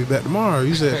 man, I might be back tomorrow.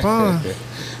 You said pond.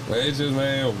 But it's just,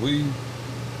 man, I don't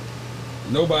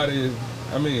know,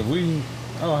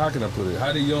 how can I put it?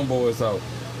 How these young boys out?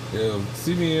 If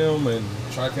CBM and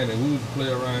Tri-County, we would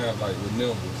play around like with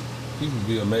numbers, people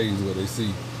be amazed what they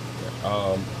see.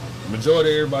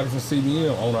 Majority of everybody from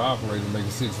CBM owner operator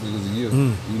making 6 figures a year.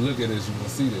 You look at this, you can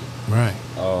see that. Right.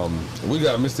 We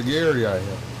got Mr. Gary out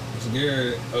here. Mr.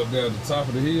 Gary up there at the top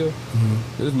of the hill.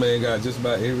 This man got just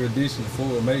about every edition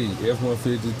Ford made.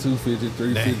 F-150, 250,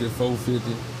 350,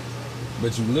 450.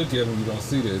 But you look at him, you don't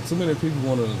see that. Too many people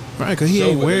want to. Right, cause he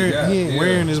ain't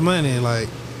wearing his money like.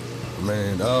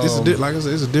 Man, like I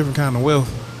said, it's a different kind of wealth.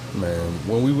 Man,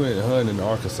 when we went hunting in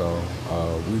Arkansas,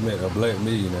 we met a black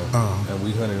millionaire, and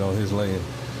we hunted on his land.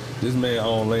 This man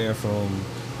owned land from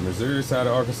Missouri side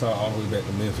of Arkansas all the way back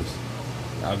to Memphis.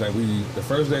 I think the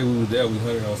first day we were there, we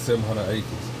hunted on 700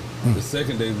 acres. The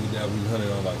second day we were there, we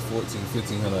hunted on like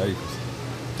 1,500 acres.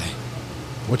 Dang.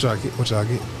 What y'all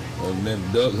get? And then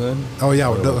duck hunting. Oh,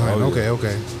 y'all were duck hunting. Yeah.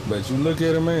 Okay. But you look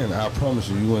at him, man, I promise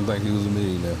you wouldn't think he was a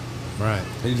millionaire. Right.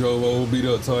 He drove old beat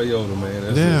up Toyota, man.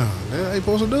 That's Yeah, they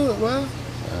supposed to do it, man.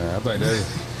 I think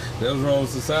that was wrong with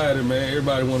society, man.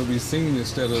 Everybody want to be seen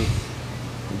instead of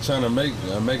trying to make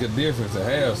a difference and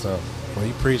have something. Well,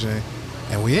 you preaching,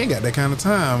 and we ain't got that kind of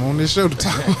time on this show to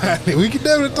talk about it. We can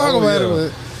definitely talk about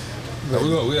it, but we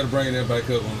got to bring that back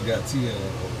up when we got Tion.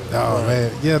 Oh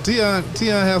man, yeah, Tion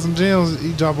has some gems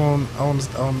he drop on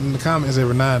in the comments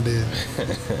every now and then.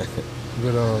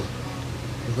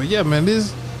 But yeah, man,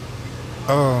 this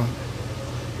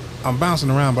I'm bouncing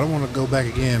around, but I want to go back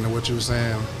again to what you were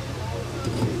saying.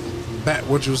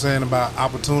 What you were saying about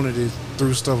opportunities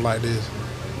through stuff like this.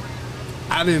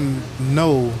 I didn't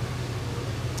know,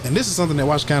 and this is something that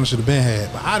Washington County should have been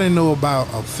had, but I didn't know about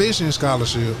a fishing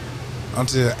scholarship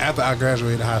until after I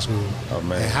graduated high school. Oh,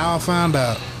 man. And how I found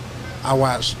out, I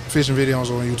watched fishing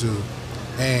videos on YouTube,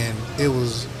 and it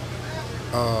was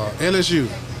LSU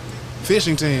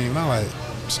fishing team. And I'm like,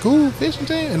 school fishing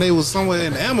team? And they was somewhere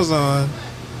in the Amazon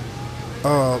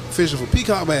fishing for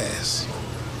peacock bass.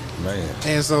 Man.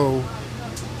 And so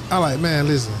I like, man,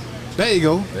 listen, there you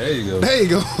go. There you go. There you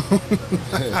go.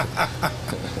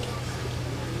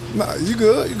 Nah, you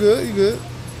good, you good, you good.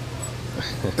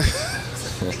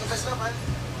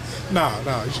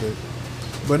 Nah, you should.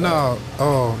 But no,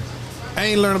 I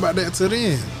ain't learned about that till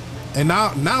then. And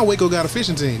now Waco got a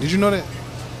fishing team. Did you know that?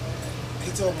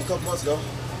 He told me a couple months ago.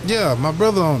 Yeah, my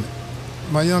brother on it.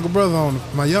 My younger brother on it.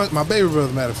 My baby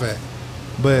brother, matter of fact.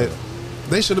 But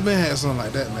they should have been had something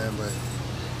like that, man. But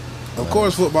of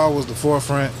course, football was the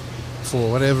forefront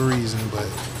for whatever reason. But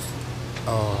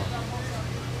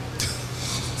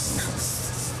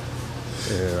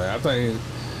yeah, I think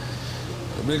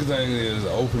the big thing is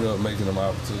opening up, making them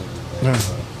opportunities.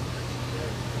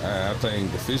 I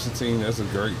think the fishing team, that's a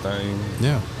great thing.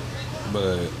 Yeah.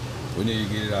 But we need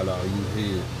to get it out of our youth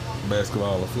head.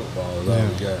 Basketball and football is all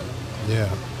we got. Yeah.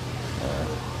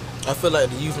 I feel like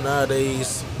the youth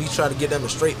nowadays, we try to get them a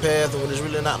straight path, and when it's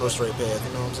really not no straight path,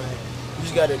 you know what I'm saying? You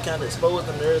just got to kind of expose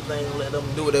them to everything and let them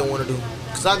do what they want to do.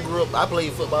 Because I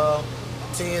played football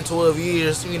 10, 12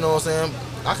 years, you know what I'm saying?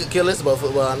 I could care less about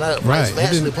football. I'm not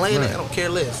actually playing it, I don't care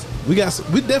less. We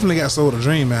definitely got sold a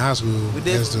dream in high school. We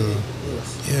definitely did,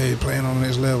 yes. Yeah, you're playing on the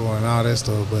next level and all that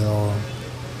stuff. But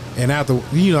and after,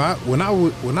 you know, when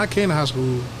I came to high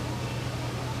school,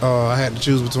 I had to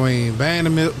choose between band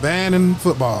and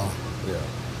football. Yeah.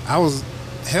 I was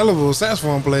hell of a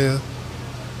saxophone player.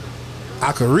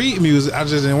 I could read music, I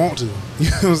just didn't want to. You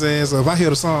know what I'm saying? So if I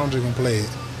hear the song, I'm just gonna play it.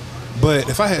 But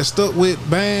if I had stuck with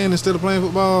band instead of playing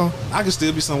football, I could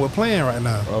still be somewhere playing right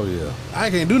now. Oh yeah. I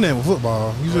can't do nothing with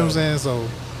football. You feel what I'm saying? So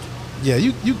yeah,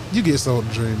 you get sold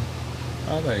the dream.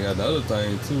 I think the other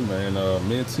thing too, man,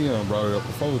 me and Tim brought it up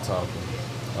before talking.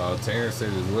 Terrence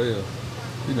said as well.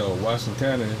 You know, Washington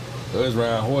County, us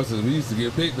riding horses, we used to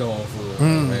get picked on for,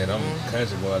 man, I'm a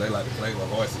country boy, they like to play with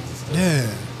horses and stuff. Yeah.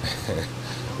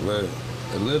 But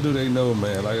little do they know,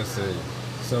 man, like I said,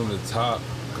 some of the top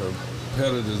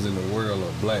competitors in the world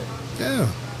are black. Yeah.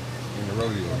 In the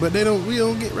rodeo. But we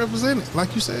don't get represented,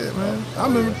 like you said, man. I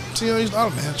remember T.O. used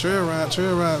to, man, trail ride,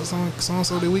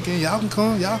 so the weekend, y'all can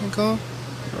come.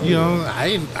 You know,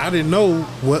 I didn't know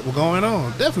what was going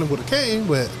on. Definitely would have came,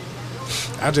 but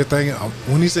I just thinking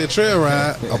when he said trail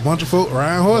ride, a bunch of folk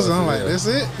riding horses. I'm like, that's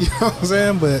it. You know what I'm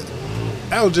saying? But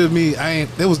that was just me.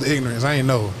 That was the ignorance. I ain't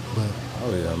know. But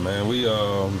oh yeah, man. We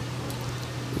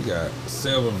got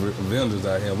several vendors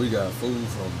out here. We got food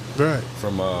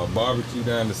from barbecue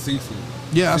down to seafood.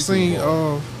 Yeah, I seen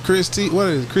Chris T. What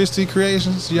is it? Chris T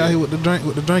Creations? You out here with the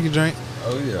drinky drink?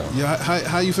 Oh yeah. Yeah.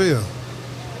 How you feel?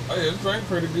 Oh yeah, the drink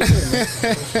pretty good. Man.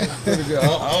 Pretty good.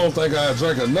 I don't think I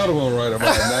drink another one right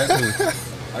about now.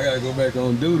 I gotta go back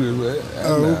on duty. But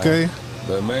okay.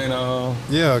 But man,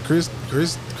 yeah, Chris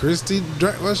T.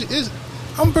 Drink. Well, she is.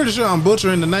 I'm pretty sure I'm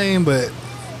butchering the name, but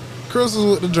Crystal's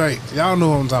with the drink. Y'all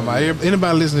know what I'm talking about.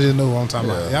 Anybody listening to know what I'm talking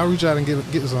about. Y'all reach out and get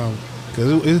some,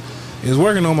 cause it's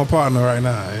working on my partner right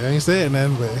now. I ain't said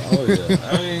nothing, but oh yeah.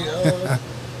 I mean,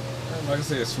 like I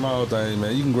said, small thing,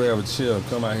 man. You can grab a chair,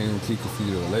 come out here and kick your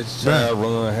feet up. Let your child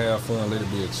run, have fun, let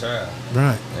it be a child.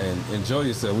 Right. And enjoy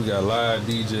yourself. We got live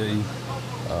DJ.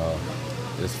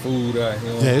 There's food out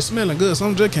here. Yeah, it's smelling good.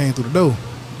 Something just came through the door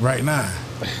right now.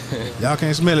 Y'all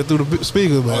can't smell it through the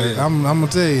speaker, but I'm gonna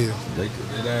tell you. They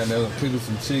down there cooking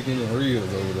some chicken and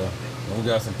ribs over there. And we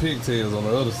got some pigtails on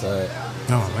the other side.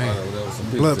 Oh man,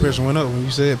 blood pressure went up when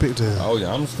you said pigtails. Oh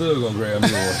yeah, I'm still gonna grab me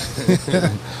one.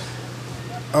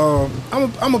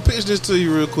 I'm gonna pitch this to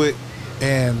you real quick,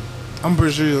 and I'm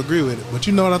pretty sure you'll agree with it. But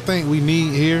you know what I think we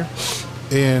need here,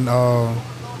 in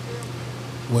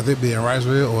whether it be in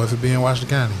Riceville or if it be in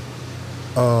Washington County,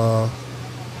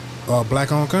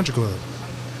 black-owned country club.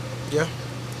 Yeah,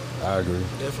 I agree.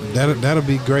 Definitely. That'll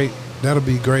be great. That'll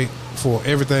be great for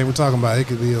everything we're talking about. It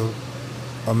could be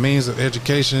a means of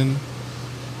education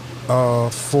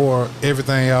for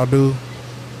everything y'all do,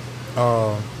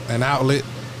 an outlet.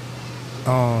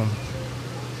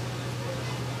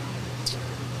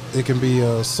 It can be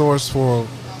a source for,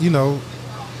 we can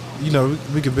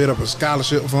build up a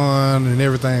scholarship fund and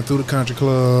everything through the country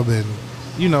club, and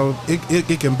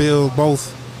it can build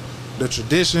both the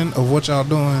tradition of what y'all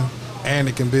doing, and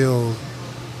it can build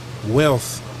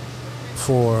wealth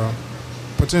for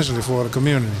potentially for the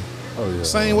community. Oh yeah.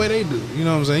 Same way they do. You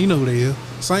know what I'm saying? You know who they is.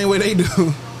 Same way they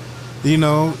do. You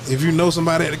know, if you know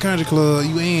somebody at the country club,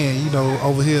 you in, you know,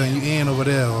 over here and you in over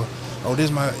there. Or, oh,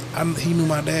 he knew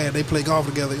my dad. They play golf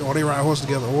together, or they ride horse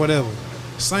together, or whatever.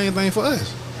 Same thing for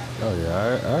us. Oh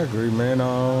yeah, I agree, man.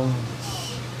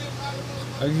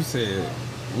 Like you said,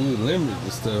 we were limited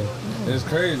and stuff. And it's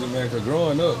crazy, man, because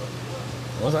growing up,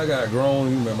 once I got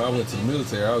grown, you remember I went to the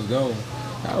military. I was gone.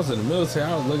 I was in the military.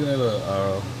 I was looking at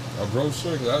a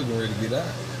brochure because I was getting ready to get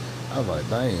out. I was like,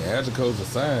 dang, agriculture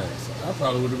science. I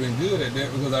probably would have been good at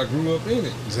that because I grew up in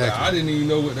it. Exactly. Like, I didn't even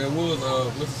know what that was.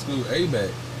 What's the school?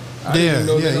 ABAC. I didn't even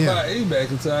know nothing about ABAC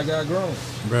until I got grown.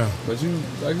 Bro. But you,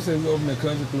 like you said, we open the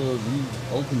country club, you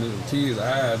open the kids'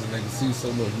 eyes and they can see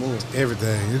so much more.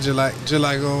 Everything. It's just like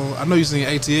I know you seen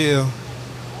ATL.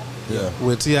 Yeah.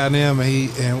 With T.I.M.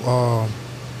 and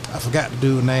I forgot the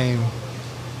dude's name.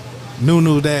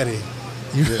 Nunu Daddy.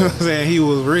 You know what I'm saying? He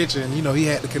was rich and you know he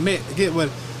had to connect to get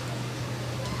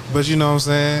but you know what I'm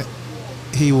saying?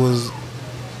 He was,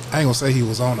 I ain't gonna say he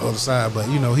was on the other side, but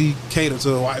you know, he catered to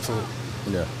the white folk.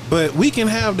 Yeah. But we can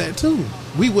have that too.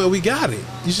 We got it.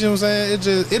 You see what I'm saying?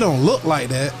 It don't look like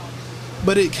that,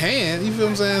 but it can. You feel what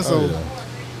I'm saying? So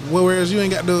whereas you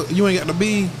ain't got to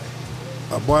be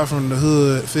a boy from the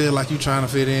hood, feel like you trying to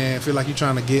fit in, feel like you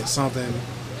trying to get something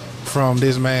from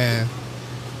this man.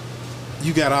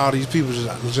 You got all these people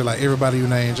just like everybody you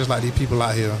name, just like these people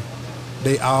out here.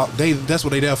 That's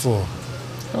what they there for.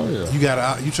 Oh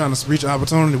yeah. You trying to reach an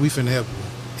opportunity, we finna help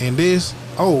you. And this,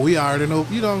 we already know,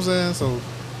 you know what I'm saying? So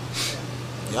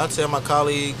I tell my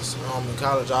colleagues in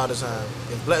college all the time,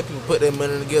 if black people put their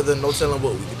money together, no telling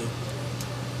what we can do.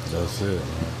 That's it,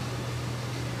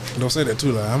 man. Don't say that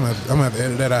too loud. I'm gonna have to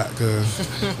edit that out because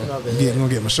you're gonna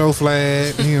get my show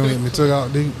flagged. You gonna get me took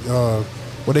out.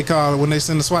 What they call it when they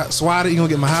send the swatted, you gonna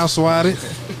get my house swatted.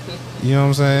 You know what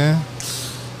I'm saying?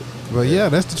 But yeah,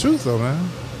 that's the truth though, man.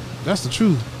 That's the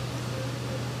truth.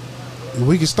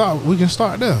 We can start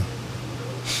there.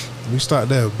 We start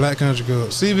there. Black Country Club.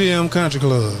 CBM Country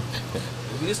Club.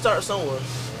 We can start somewhere.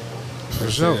 For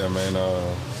sure. Yeah, man.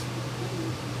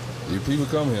 You people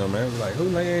come here, man. Like, who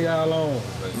laying y'all on?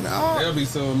 Like, No. They'll be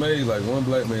so amazed. Like, one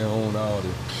black man owned all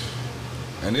this.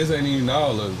 And this ain't even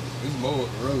all of it. It's more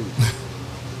of the road.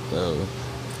 So,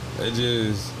 they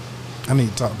just... I need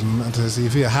to talk to him to see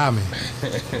if he'll hire me.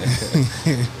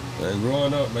 And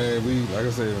growing up, man, like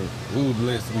I said, we were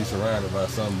blessed to be surrounded by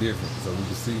something different, so we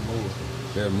could see more.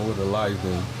 There's more to life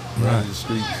than running the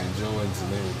streets and joints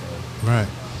and everything. Right.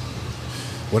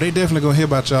 Well, they definitely gonna hear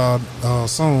about y'all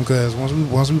soon, cause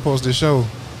once we post this show,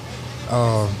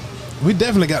 we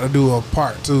definitely got to do a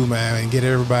part 2, man, and get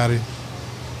everybody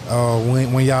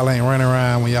when y'all ain't running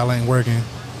around, when y'all ain't working.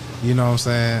 You know what I'm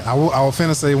saying? I was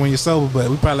finna say when you're sober, but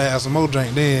we probably have some more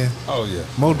drink then. Oh, yeah.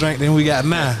 More drink than we got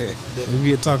now. We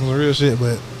get talking some real shit,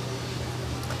 but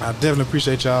I definitely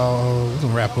appreciate y'all. We're going to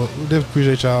wrap up. We definitely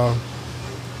appreciate y'all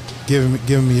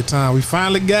giving me your time. We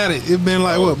finally got it. It's been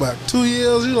like, about 2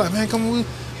 years? You like, man, come on,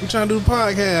 we trying to do the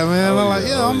podcast, man. I'm like,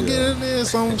 I'm going to get in there.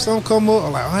 Some come up.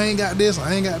 I'm like, I ain't got this.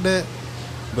 I ain't got that.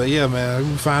 But yeah, man,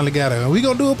 we finally got it. And we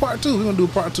going to do a part 2. We're going to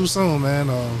do a part 2 soon,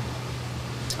 man.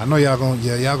 I know y'all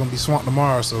gonna be swamped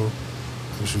tomorrow, so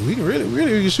shoot, we can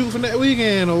really shoot for that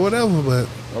weekend or whatever. But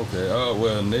okay,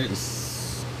 well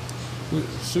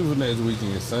shoot for next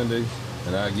weekend, Sunday,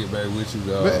 and I'll get back with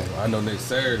you. I know next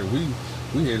Saturday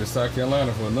we head to South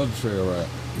Carolina for another trail ride.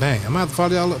 Dang, I'm gonna have to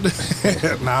follow y'all up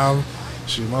there. Nah,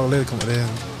 shoot, my old lady come up there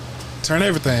and turn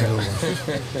everything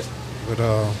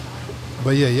over.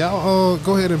 But yeah, y'all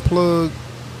go ahead and plug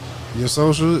your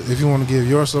social, if you want to give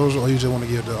your social or you just want to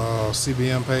give the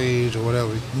CBM page or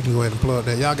whatever, you can go ahead and plug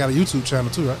that. Y'all got a YouTube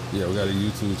channel too, right? Yeah, we got a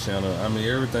YouTube channel. I mean,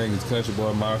 everything is Country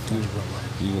Boy Mafia.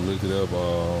 You can look it up.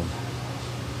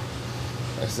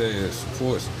 I said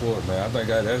support, man. I think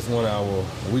that's one of our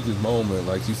weakest moments.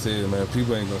 Like you said, man,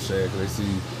 people ain't gonna share because they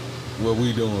see what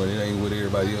we doing. It ain't what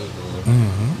everybody else doing.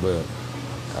 Mm-hmm.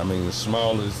 But I mean, the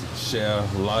smallest share,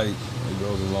 like, it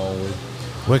goes a long way.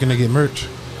 Where can they get merch?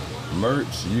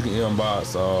 Merch, you can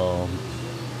inbox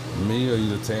me or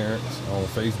either Terrence on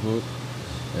Facebook.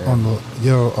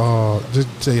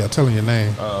 Just tell them your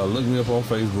name. Look me up on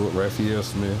Facebook, Raphael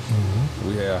Smith. Mm-hmm.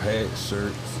 We have hats,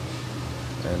 shirts,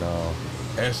 and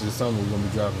actually something we're gonna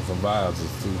be dropping some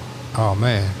visors too. Oh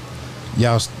man,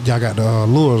 y'all got the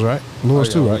lures, right? Lures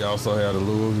too, right? We also have the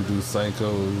lures. We do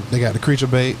Senko. They got the creature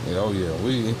bait. Yeah, oh yeah,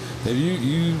 if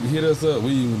you hit us up,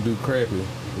 we even do crappie.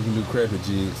 We can do crappie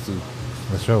jigs too.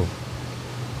 For sure.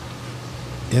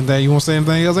 Anything you want to say?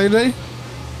 Anything else, AJ?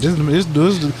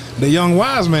 This the young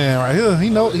wise man right here. He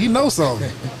knows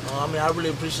something. I mean, I really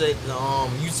appreciate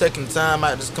you taking the time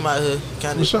out to just come out here,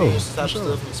 kind of experience this type of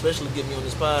stuff, especially get me on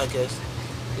this podcast.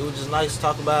 It was just nice to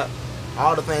talk about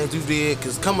all the things you did,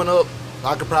 because coming up,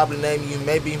 I could probably name you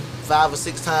maybe 5 or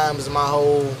 6 times in my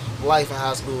whole life in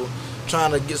high school,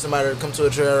 trying to get somebody to come to a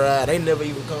trail ride. They never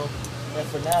even come. And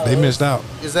for now, they missed out.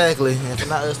 Exactly. And for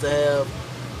now us to have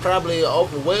probably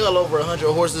well over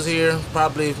 100 horses here,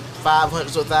 probably 500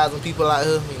 to 1,000 people out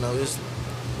here, you know, it's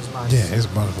nice. Yeah, it's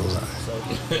wonderful. So,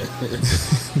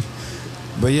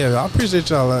 but yeah, I appreciate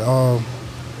y'all.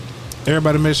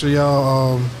 Everybody, make sure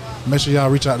y'all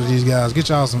reach out to these guys. Get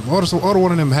y'all order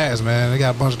one of them hats, man. They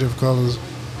got a bunch of different colors.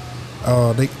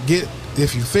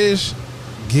 If you fish,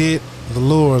 get the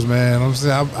lures, man. I'm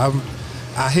saying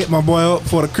I hit my boy up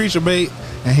for the creature bait,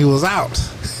 and he was out.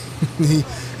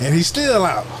 And he's still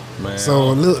out. Man,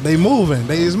 so look, they moving.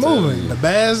 They is moving. The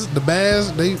bass,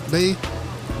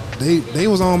 they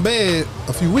was on bed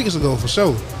a few weeks ago for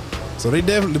sure. So they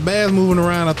definitely, the bass moving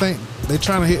around. I think they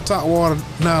trying to hit top water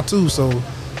now too. So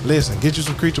listen, get you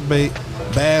some creature bait.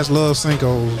 Bass love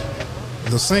Senkos.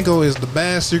 The Senko is the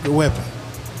bass secret weapon.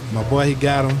 My boy, he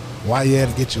got him. Why you had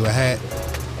to get you a hat?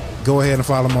 Go ahead and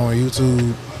follow him on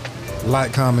YouTube.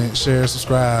 Like, comment, share,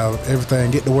 subscribe, everything.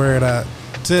 Get the word out.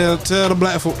 Tell the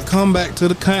black folk to come back to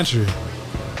the country.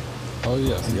 Oh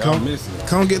yeah, y'all missing it.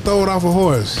 Come get thrown off a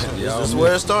horse. this is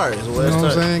where it started. You know what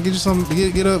I'm saying? Get you some,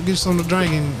 get up, get you something to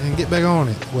drink and get back on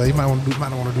it. Well, you might not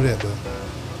want to do that,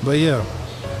 but yeah.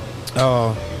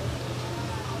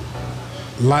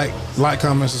 Like,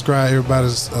 comment, subscribe.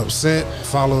 Everybody's upset.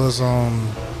 Follow us on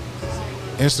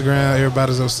Instagram.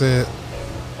 Everybody's upset.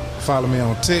 Follow me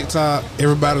on TikTok.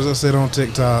 Everybody's upset on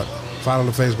TikTok. Follow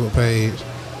the Facebook page.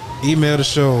 Email the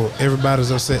show.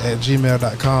 Everybody's upset at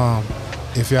gmail.com.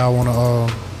 If y'all wanna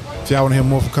hear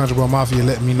more from Country Boy Mafia,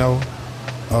 let me know.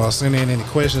 Send in any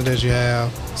questions that you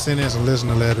have. Send in some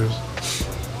listener letters.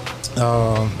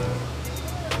 I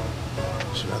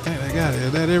think they got it.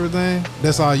 Is that everything?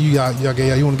 That's all you got.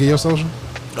 You want to get your social?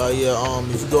 Yeah.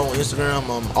 If you go on Instagram,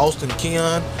 Austin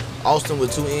Keon, Austin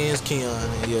with 2 N's, Keon.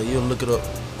 And yeah, you'll look it up.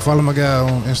 Follow my guy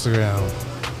on Instagram.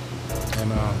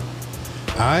 And all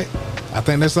right. I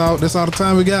think that's all the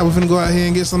time we got. We're finna go out here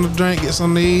and get something to drink, get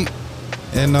something to eat.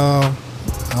 And I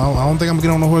don't think I'm gonna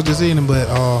get on the horse this evening, but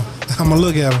I'm gonna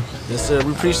look at him. Yes, sir.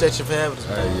 We appreciate you for having us.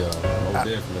 Hey, most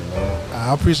definitely, man.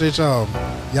 I appreciate y'all.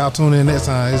 Y'all tune in next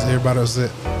time. It's Everybody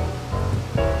Upset.